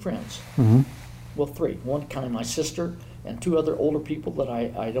 2 friends. Mhm. Well, 3. One counting my sister and 2 other older people that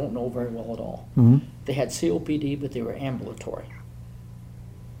I don't know very well at all. Mhm. They had COPD, but they were ambulatory.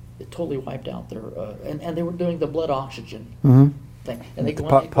 It totally wiped out their, and they were doing the blood oxygen Mhm. thing. And they The go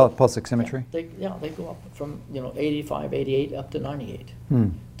on- pulse oximetry? They go up from, 85, 88 up to 98,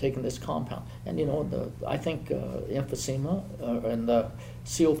 taking this compound. And, you know, I think emphysema and the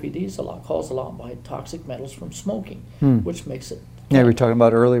COPD is caused a lot by toxic metals from smoking, which makes it. Yeah, we were talking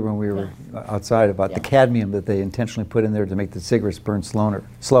about earlier when we were outside about the Yeah. cadmium that they intentionally put in there to make the cigarettes burn slower.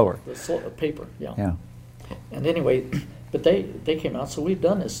 The paper, yeah. Yeah. And anyway, but they came out, so we've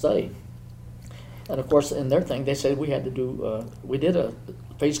done this study. And of course, in their thing, they said we had to do, we did a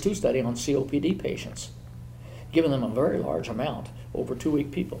phase 2 study on COPD patients, giving them a very large amount over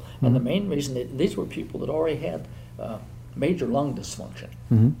 2-week people. And the main reason, these were people that already had major lung dysfunction.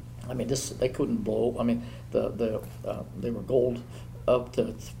 I mean, they couldn't blow. I mean, they were gold up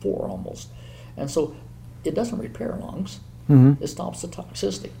to 4 almost. And so it doesn't repair lungs. It stops the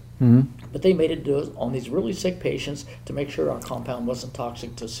toxicity. But they made it do it on these really sick patients to make sure our compound wasn't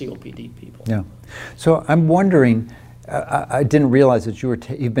toxic to COPD people. Yeah. So I'm wondering, I didn't realize that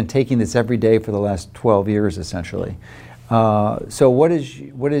you've been taking this every day for the last 12 years, essentially. So what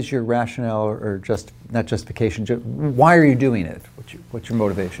is your rationale or not justification? Why are you doing it? What's your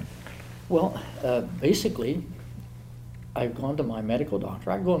motivation? Well, basically, I've gone to my medical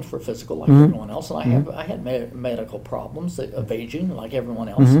doctor. I go in for physical like everyone else, and I had medical problems of aging like everyone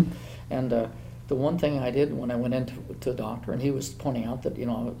else. And the one thing I did when I went into the doctor, and he was pointing out that,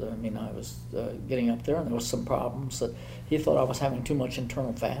 I was getting up there, and there was some problems that he thought I was having too much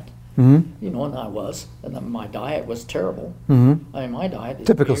internal fat. And I was, and then my diet was terrible. I mean, my diet is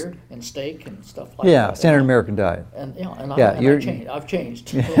Typical beer and steak and stuff like that. Yeah, standard American diet. And I've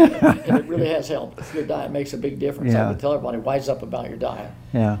changed. And it really has helped. Your diet makes a big difference. Yeah. I would tell everybody, wise up about your diet.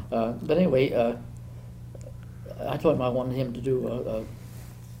 Yeah. But anyway, I told him I wanted him to do a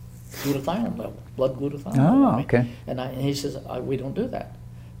glutathione level, blood glutathione level. Oh, on me. okay. And he says, we don't do that.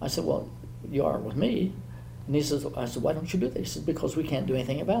 I said, well, you are with me. And I said, why don't you do this? He said, because we can't do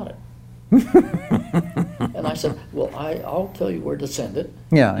anything about it. And I said, well, I'll tell you where to send it.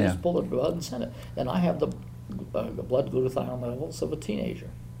 Yeah, You yeah. just pull the blood and send it. And I have the blood glutathione levels of a teenager.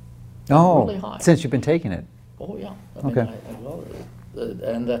 Oh, Really high. since you've been taking it. Oh, yeah. I mean, Okay.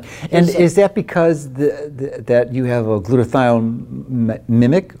 And And is that because that you have a glutathione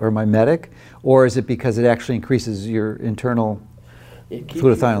mimic or mimetic, or is it because it actually increases your internal it keeps glutathione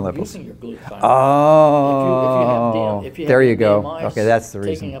you from levels? using your glutathione. Oh, if you have there you go. DMIs Okay, that's the taking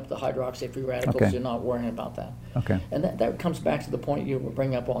reason. up the hydroxy free radicals, Okay. you're not worrying about that. Okay. And that comes back to the point you were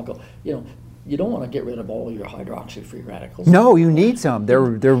bringing up a while ago. You don't want to get rid of all your hydroxy free radicals. No, you need some. They're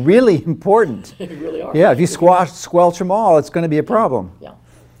really important. They really are. Yeah, if you squelch them all, it's going to be a problem. Yeah,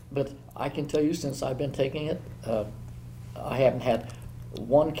 but I can tell you, since I've been taking it, I haven't had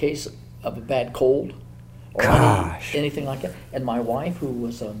one case of a bad cold or Gosh. anything like that. And my wife, who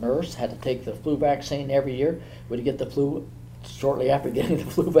was a nurse, had to take the flu vaccine every year. Would get the flu shortly after getting the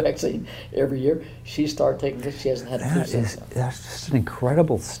flu vaccine every year. She started taking this. She hasn't had a flu since then. That's just an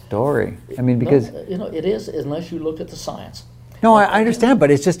incredible story. I mean, because No, it is, unless you look at the science. no, I understand,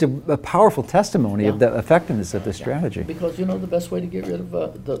 but it's just a powerful testimony of Yeah. the effectiveness of the strategy. Because the best way to get rid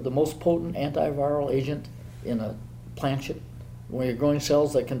of the most potent antiviral agent in a plant chip, when you're growing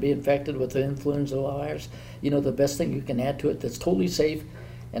cells that can be infected with the influenza virus, the best thing you can add to it that's totally safe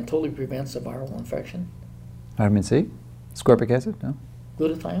and totally prevents a viral infection, Vitamin C, ascorbic acid, no,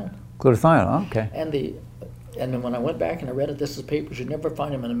 glutathione. glutathione. Oh, okay. And then when I went back and I read it, this is papers, you'd never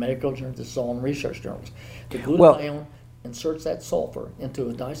find them in a medical journal, this is all in research journals. The Well- glutathione inserts that sulfur into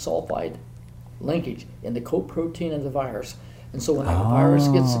a disulfide linkage in the coat protein of the virus. And so when the virus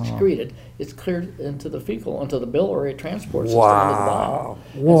gets excreted, it's cleared into the fecal, into the biliary transport system, into the bile.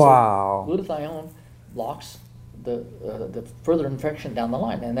 And so Wow. glutathione blocks the further infection down the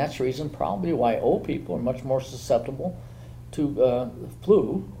line. And that's the reason probably why old people are much more susceptible to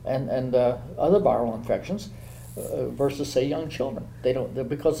flu and other viral infections versus, say, young children. They don't,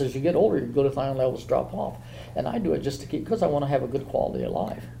 because as you get older, your glutathione levels drop off. And I do it just to keep, because I want to have a good quality of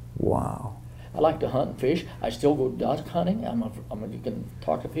life. Wow. I like to hunt and fish. I still go duck hunting. You can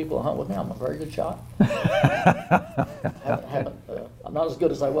talk to people who hunt with me. I'm a very good shot. I'm not as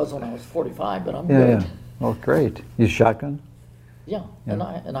good as I was when I was 45, but I'm Yeah, good. yeah. Well, great. You shotgun? Yeah, and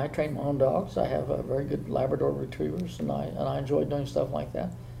I train my own dogs. I have very good Labrador retrievers, and I enjoy doing stuff like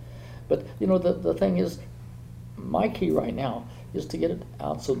that. But the thing is, my key right now is to get it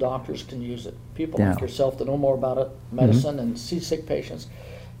out so doctors can use it. People Yeah. like yourself to know more about it, medicine, and see sick patients.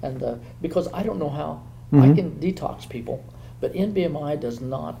 And because I don't know how I can detox people, but NBMI does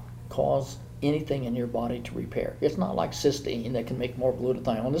not cause anything in your body to repair. It's not like cysteine that can make more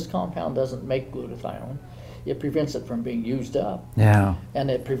glutathione. This compound doesn't make glutathione. It prevents it from being used up, Yeah. and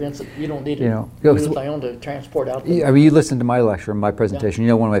it prevents it. You don't need Yeah, 'cause- glutathione to transport out the... I mean, you listened to my lecture, my presentation.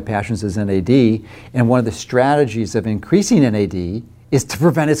 One of my passions is NAD, and one of the strategies of increasing NAD is to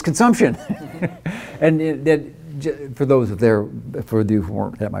prevent its consumption. For those for you who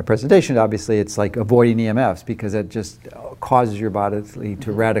weren't at my presentation, obviously it's like avoiding EMFs because it just causes your body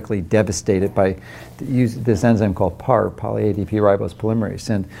to radically devastate it by using this enzyme called PARP, poly-ADP ribose polymerase.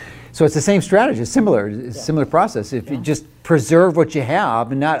 And so it's the same strategy, similar process. If you just preserve what you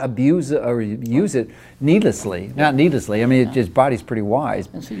have and not abuse it or use it needlessly, not needlessly. I mean, just body's pretty wise.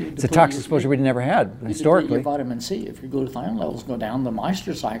 And so It's a toxic exposure we never had You deplete historically. your vitamin C. If your glutathione levels go down, the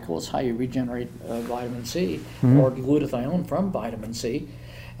Meister cycle is how you regenerate vitamin C or glutathione from vitamin C.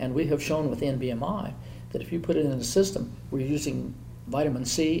 And we have shown with NBMI that if you put it in the system, we're using vitamin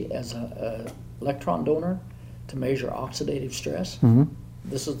C as an electron donor to measure oxidative stress.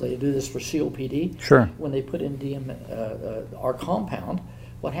 They do this for COPD. Sure. When they put in our compound,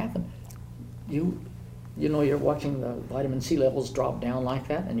 what happened? You're watching the vitamin C levels drop down like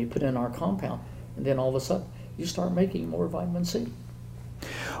that, and you put in our compound, and then all of a sudden you start making more vitamin C.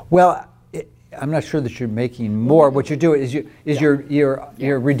 Well, I'm not sure that you're making more. What you're doing is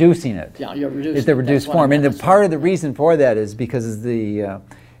you're reducing it. Yeah, you're reducing. It's the reduced That's what I form, and meant. part of the reason for that is because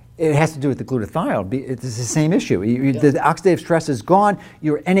it has to do with the glutathione. It's the same issue. The oxidative stress is gone.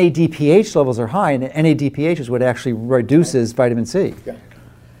 Your NADPH levels are high, and NADPH is what actually reduces vitamin C. Yeah.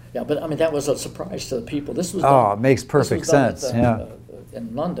 Yeah, but I mean that was a surprise to the people. This was it makes perfect sense.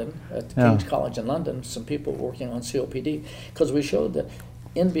 In London, at King's College in London, some people working on COPD, because we showed that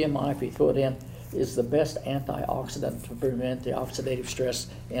NBMI, if you throw it in, is the best antioxidant to prevent the oxidative stress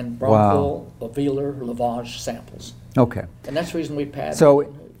in bronchial, alveolar, lavage samples. Okay. And that's the reason we patented.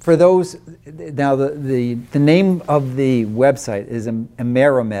 So for those, now the name of the website is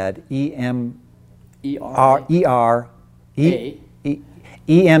Emeromed, EMERA, not IA,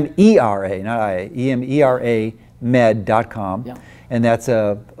 EMERA med.com. Yeah. And that's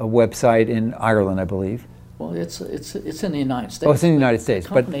a website in Ireland, I believe. Well, it's in the United States. Oh, it's in the United States,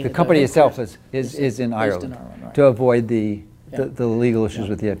 but the company itself is in based Ireland, in Ireland, right. to avoid the Yeah. the legal issues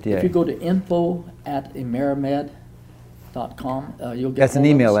with the FDA. If you go to info@emeramed.com, you'll get. That's an all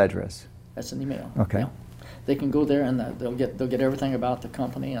email those. address. That's an email. Okay. Yeah. They can go there and they'll get everything about the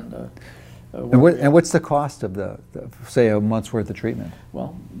company and. And what's the cost of the say a month's worth of treatment?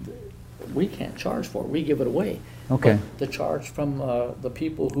 Well, we can't charge for it. We give it away. Okay. But the charge from the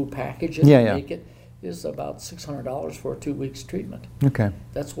people who package it Yeah, and yeah. make it is about $600 for a 2 weeks treatment. Okay.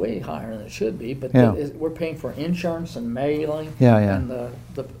 That's way higher than it should be, but Yeah. we're paying for insurance and mailing. Yeah, yeah. And the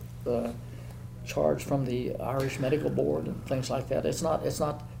charge from the Irish Medical Board and things like that. It's not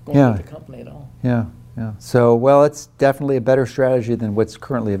going Yeah. with the company at all. Yeah. Yeah. So, well, it's definitely a better strategy than what's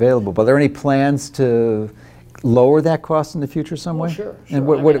currently available. But are there any plans to lower that cost in the future some way? Sure. And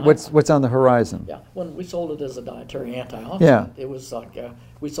I mean, what's on the horizon? Yeah, when we sold it as a dietary antioxidant, Yeah. it was like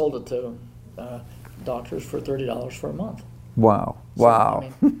we sold it to doctors for $30 for a month. Wow. So, Wow.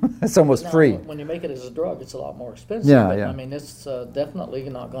 I mean, It's almost now, free. When you make it as a drug, it's a lot more expensive. Yeah, but, yeah. I mean, it's definitely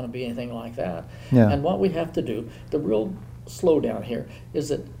not going to be anything like that. Yeah. And what we have to do, the real slowdown here, is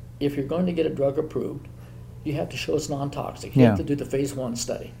that if you're going to get a drug approved, you have to show it's non-toxic. You Yeah. have to do the phase 1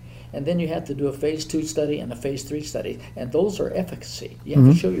 study. And then you have to do a phase 2 study and a phase 3 study. And those are efficacy. You have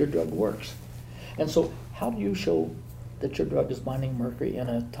to show your drug works. And so how do you show that your drug is binding mercury in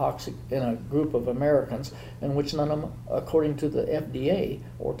a group of Americans in which none of them, according to the FDA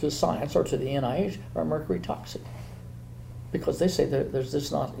or to science or to the NIH, are mercury toxic? Because they say there's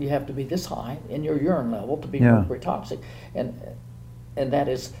this not, you have to be this high in your urine level to be Yeah. mercury toxic. And that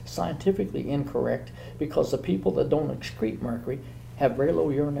is scientifically incorrect because the people that don't excrete mercury have very low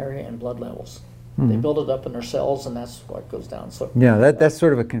urinary and blood levels. They build it up in their cells, and that's what goes down. So Yeah, that's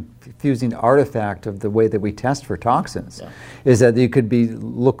sort of a confusing artifact of the way that we test for toxins, Yeah. is that you could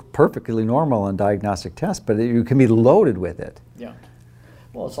look perfectly normal on diagnostic tests, but you can be loaded with it. yeah,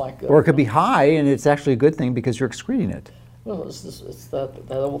 well, it's like Or it could be high, and it's actually a good thing because you're excreting it. well, it's that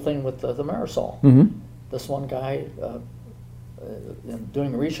whole thing with the Marisol. This one guy, in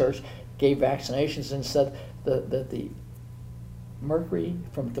doing research, gave vaccinations and said that the mercury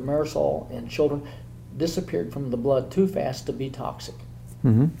from the Marisol in children disappeared from the blood too fast to be toxic.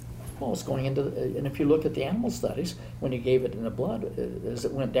 Well, it's going into, and if you look at the animal studies, when you gave it in the blood, as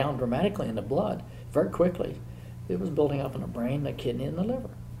it went down dramatically in the blood, very quickly, it was building up in the brain, the kidney, and the liver,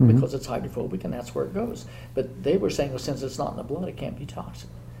 because it's hydrophobic and that's where it goes. But they were saying, well, since it's not in the blood, it can't be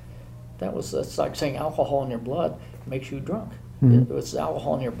toxic. That's like saying alcohol in your blood makes you drunk. It's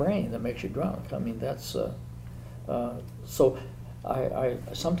alcohol in your brain that makes you drunk. I mean, that's, so I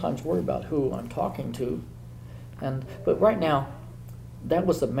sometimes worry about who I'm talking to. But right now, that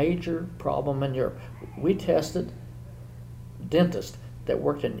was the major problem in Europe. We tested dentists that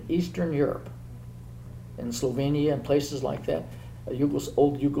worked in Eastern Europe, in Slovenia and places like that,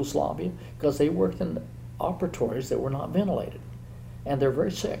 old Yugoslavia, because they worked in operatories that were not ventilated, and they're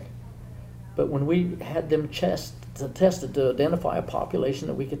very sick. But when we had them tested to identify a population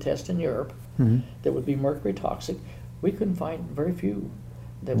that we could test in Europe that would be mercury toxic, we couldn't find very few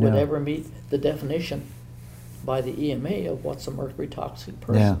that would ever meet the definition by the EMA of what's a mercury toxic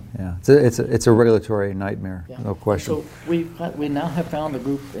person. Yeah. It's a regulatory nightmare, Yeah. no question. So we now have found a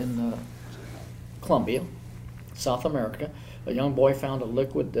group in Colombia, South America. A young boy found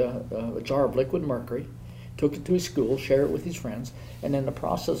a jar of liquid mercury, took it to his school, shared it with his friends, and in the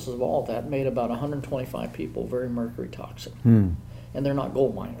process of all that, made about 125 people very mercury toxic. And they're not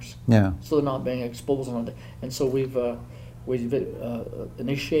gold miners, Yeah. so they're not being exposed on it. And so we've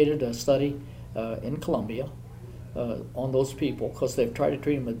initiated a study in Colombia on those people, because they've tried to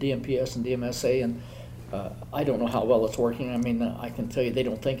treat them with DMPS and DMSA, and I don't know how well it's working. I mean, I can tell you they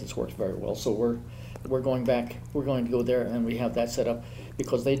don't think it's worked very well. So we're going back. We're going to go there, and we have that set up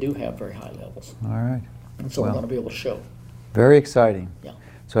because they do have very high levels, All right. and so we're Well. going to be able to show. Very exciting. Yeah.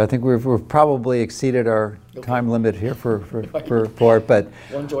 So I think we've probably exceeded our time limit here for it, but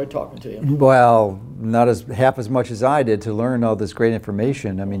Well, enjoyed talking to you. well, not half as much as I did to learn all this great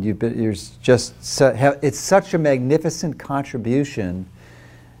information. I mean, it's such a magnificent contribution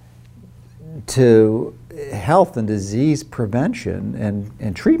to health and disease prevention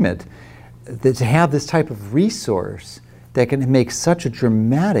and treatment, that to have this type of resource that can make such a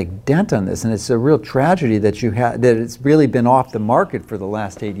dramatic dent on this. And it's a real tragedy that that it's really been off the market for the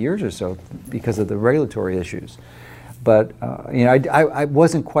last 8 years or so because of the regulatory issues. But I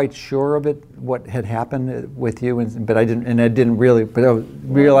wasn't quite sure of it, what had happened with you, but I didn't really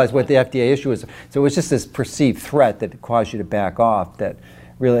realize what the FDA issue was. So it was just this perceived threat that caused you to back off. That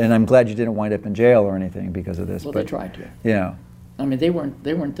really, and I'm glad you didn't wind up in jail or anything because of this. Well, but they tried to. Yeah. I mean, they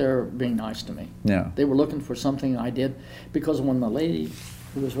weren't there being nice to me. Yeah. They were looking for something I did, because when the lady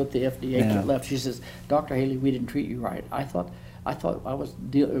who was with the FDA Yeah. left, she says, "Dr. Haley, we didn't treat you right." I thought I was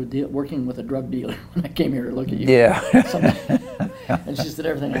working with a drug dealer when I came here to look at you. Yeah. And she said,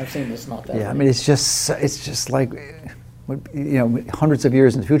 "Everything I've seen is not that Yeah, I way." mean, it's just like, hundreds of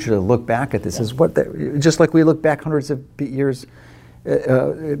years in the future to look back at this is what, just like we look back hundreds of years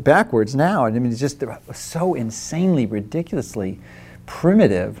backwards now. And I mean, it's just so insanely, ridiculously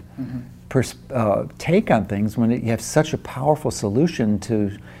primitive take on things when you have such a powerful solution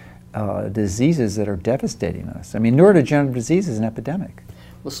to diseases that are devastating us. I mean, neurodegenerative disease is an epidemic.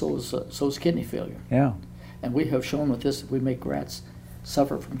 Well, so is kidney failure. Yeah. And we have shown with this, we make rats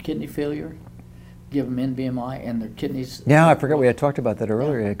suffer from kidney failure, give them NBMI, and their kidneys. Yeah, I forgot we had talked about that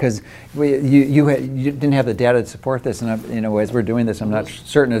earlier, because you didn't have the data to support this, and as we're doing this, I'm not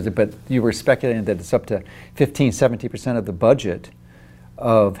certain of it, but you were speculating that it's up to 15-17% of the budget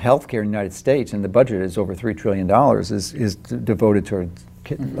of healthcare in the United States, and the budget is over $3 trillion, is devoted towards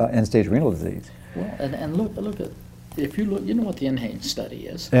end-stage renal disease. Well, and look at, if you look, you know what the NHANES study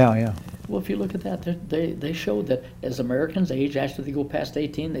is. Yeah, yeah. Well, if you look at that, they showed that as Americans age, after they go past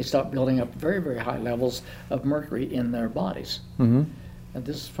 18, they start building up very, very high levels of mercury in their bodies. Mm-hmm. And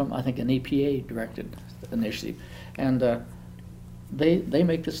this is from, I think, an EPA-directed initiative. And they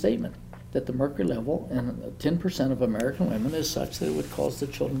make the statement that the mercury level in 10% of American women is such that it would cause the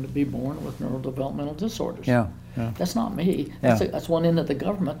children to be born with neurodevelopmental disorders. Yeah, yeah. That's not me. Yeah. That's one end of the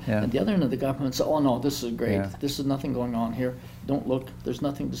government. Yeah. And the other end of the government says, "Oh no, this is great. Yeah. This is nothing going on here. Don't look. There's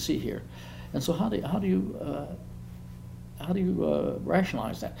nothing to see here." And so how do you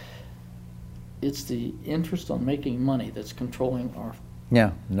rationalize that? It's the interest on making money that's controlling our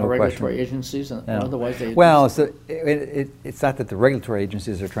Yeah, no regulatory question. agencies, and Yeah. otherwise they. Well, it's not that the regulatory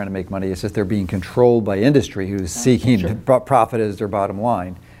agencies are trying to make money, it's just they're being controlled by industry who's seeking sure. profit as their bottom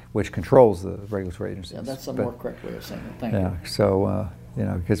line, which controls the regulatory agencies. Yeah, that's a But- more correct way of saying it. Thank Yeah, you. so,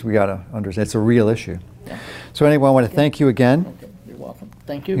 because we got to understand, it's a real issue. Yeah. So anyway, I want to thank you again. Okay, you're welcome.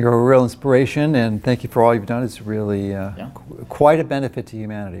 Thank you. You're a real inspiration, and thank you for all you've done. It's really quite a benefit to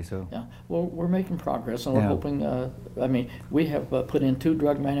humanity. So Yeah, well, we're making progress, and we're Yeah. hoping, we have put in 2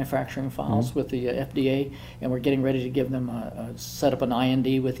 drug manufacturing files Mm-hmm. with the FDA, and we're getting ready to give them, set up an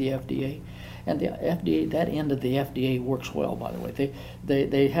IND with the FDA. And the FDA, that end of the FDA works well, by the way.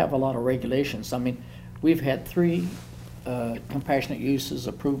 They have a lot of regulations. I mean, we've had 3 compassionate uses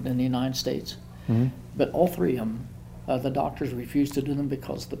approved in the United States, but all 3 of them, the doctors refuse to do them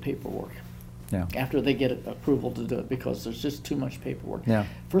because of the paperwork. yeah, After they get approval to do it, because there's just too much paperwork. Yeah.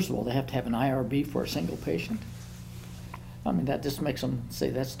 First of all, they have to have an IRB for a single patient. I mean, that just makes them say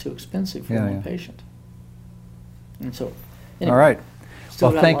that's too expensive for Yeah, one yeah. patient. And so, all anyway, right. still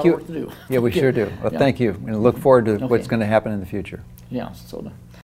Well, got thank a lot you. of work to do. Yeah, we sure do. Well, Yeah. thank you, and look forward to Okay. what's going to happen in the future. Yeah, so.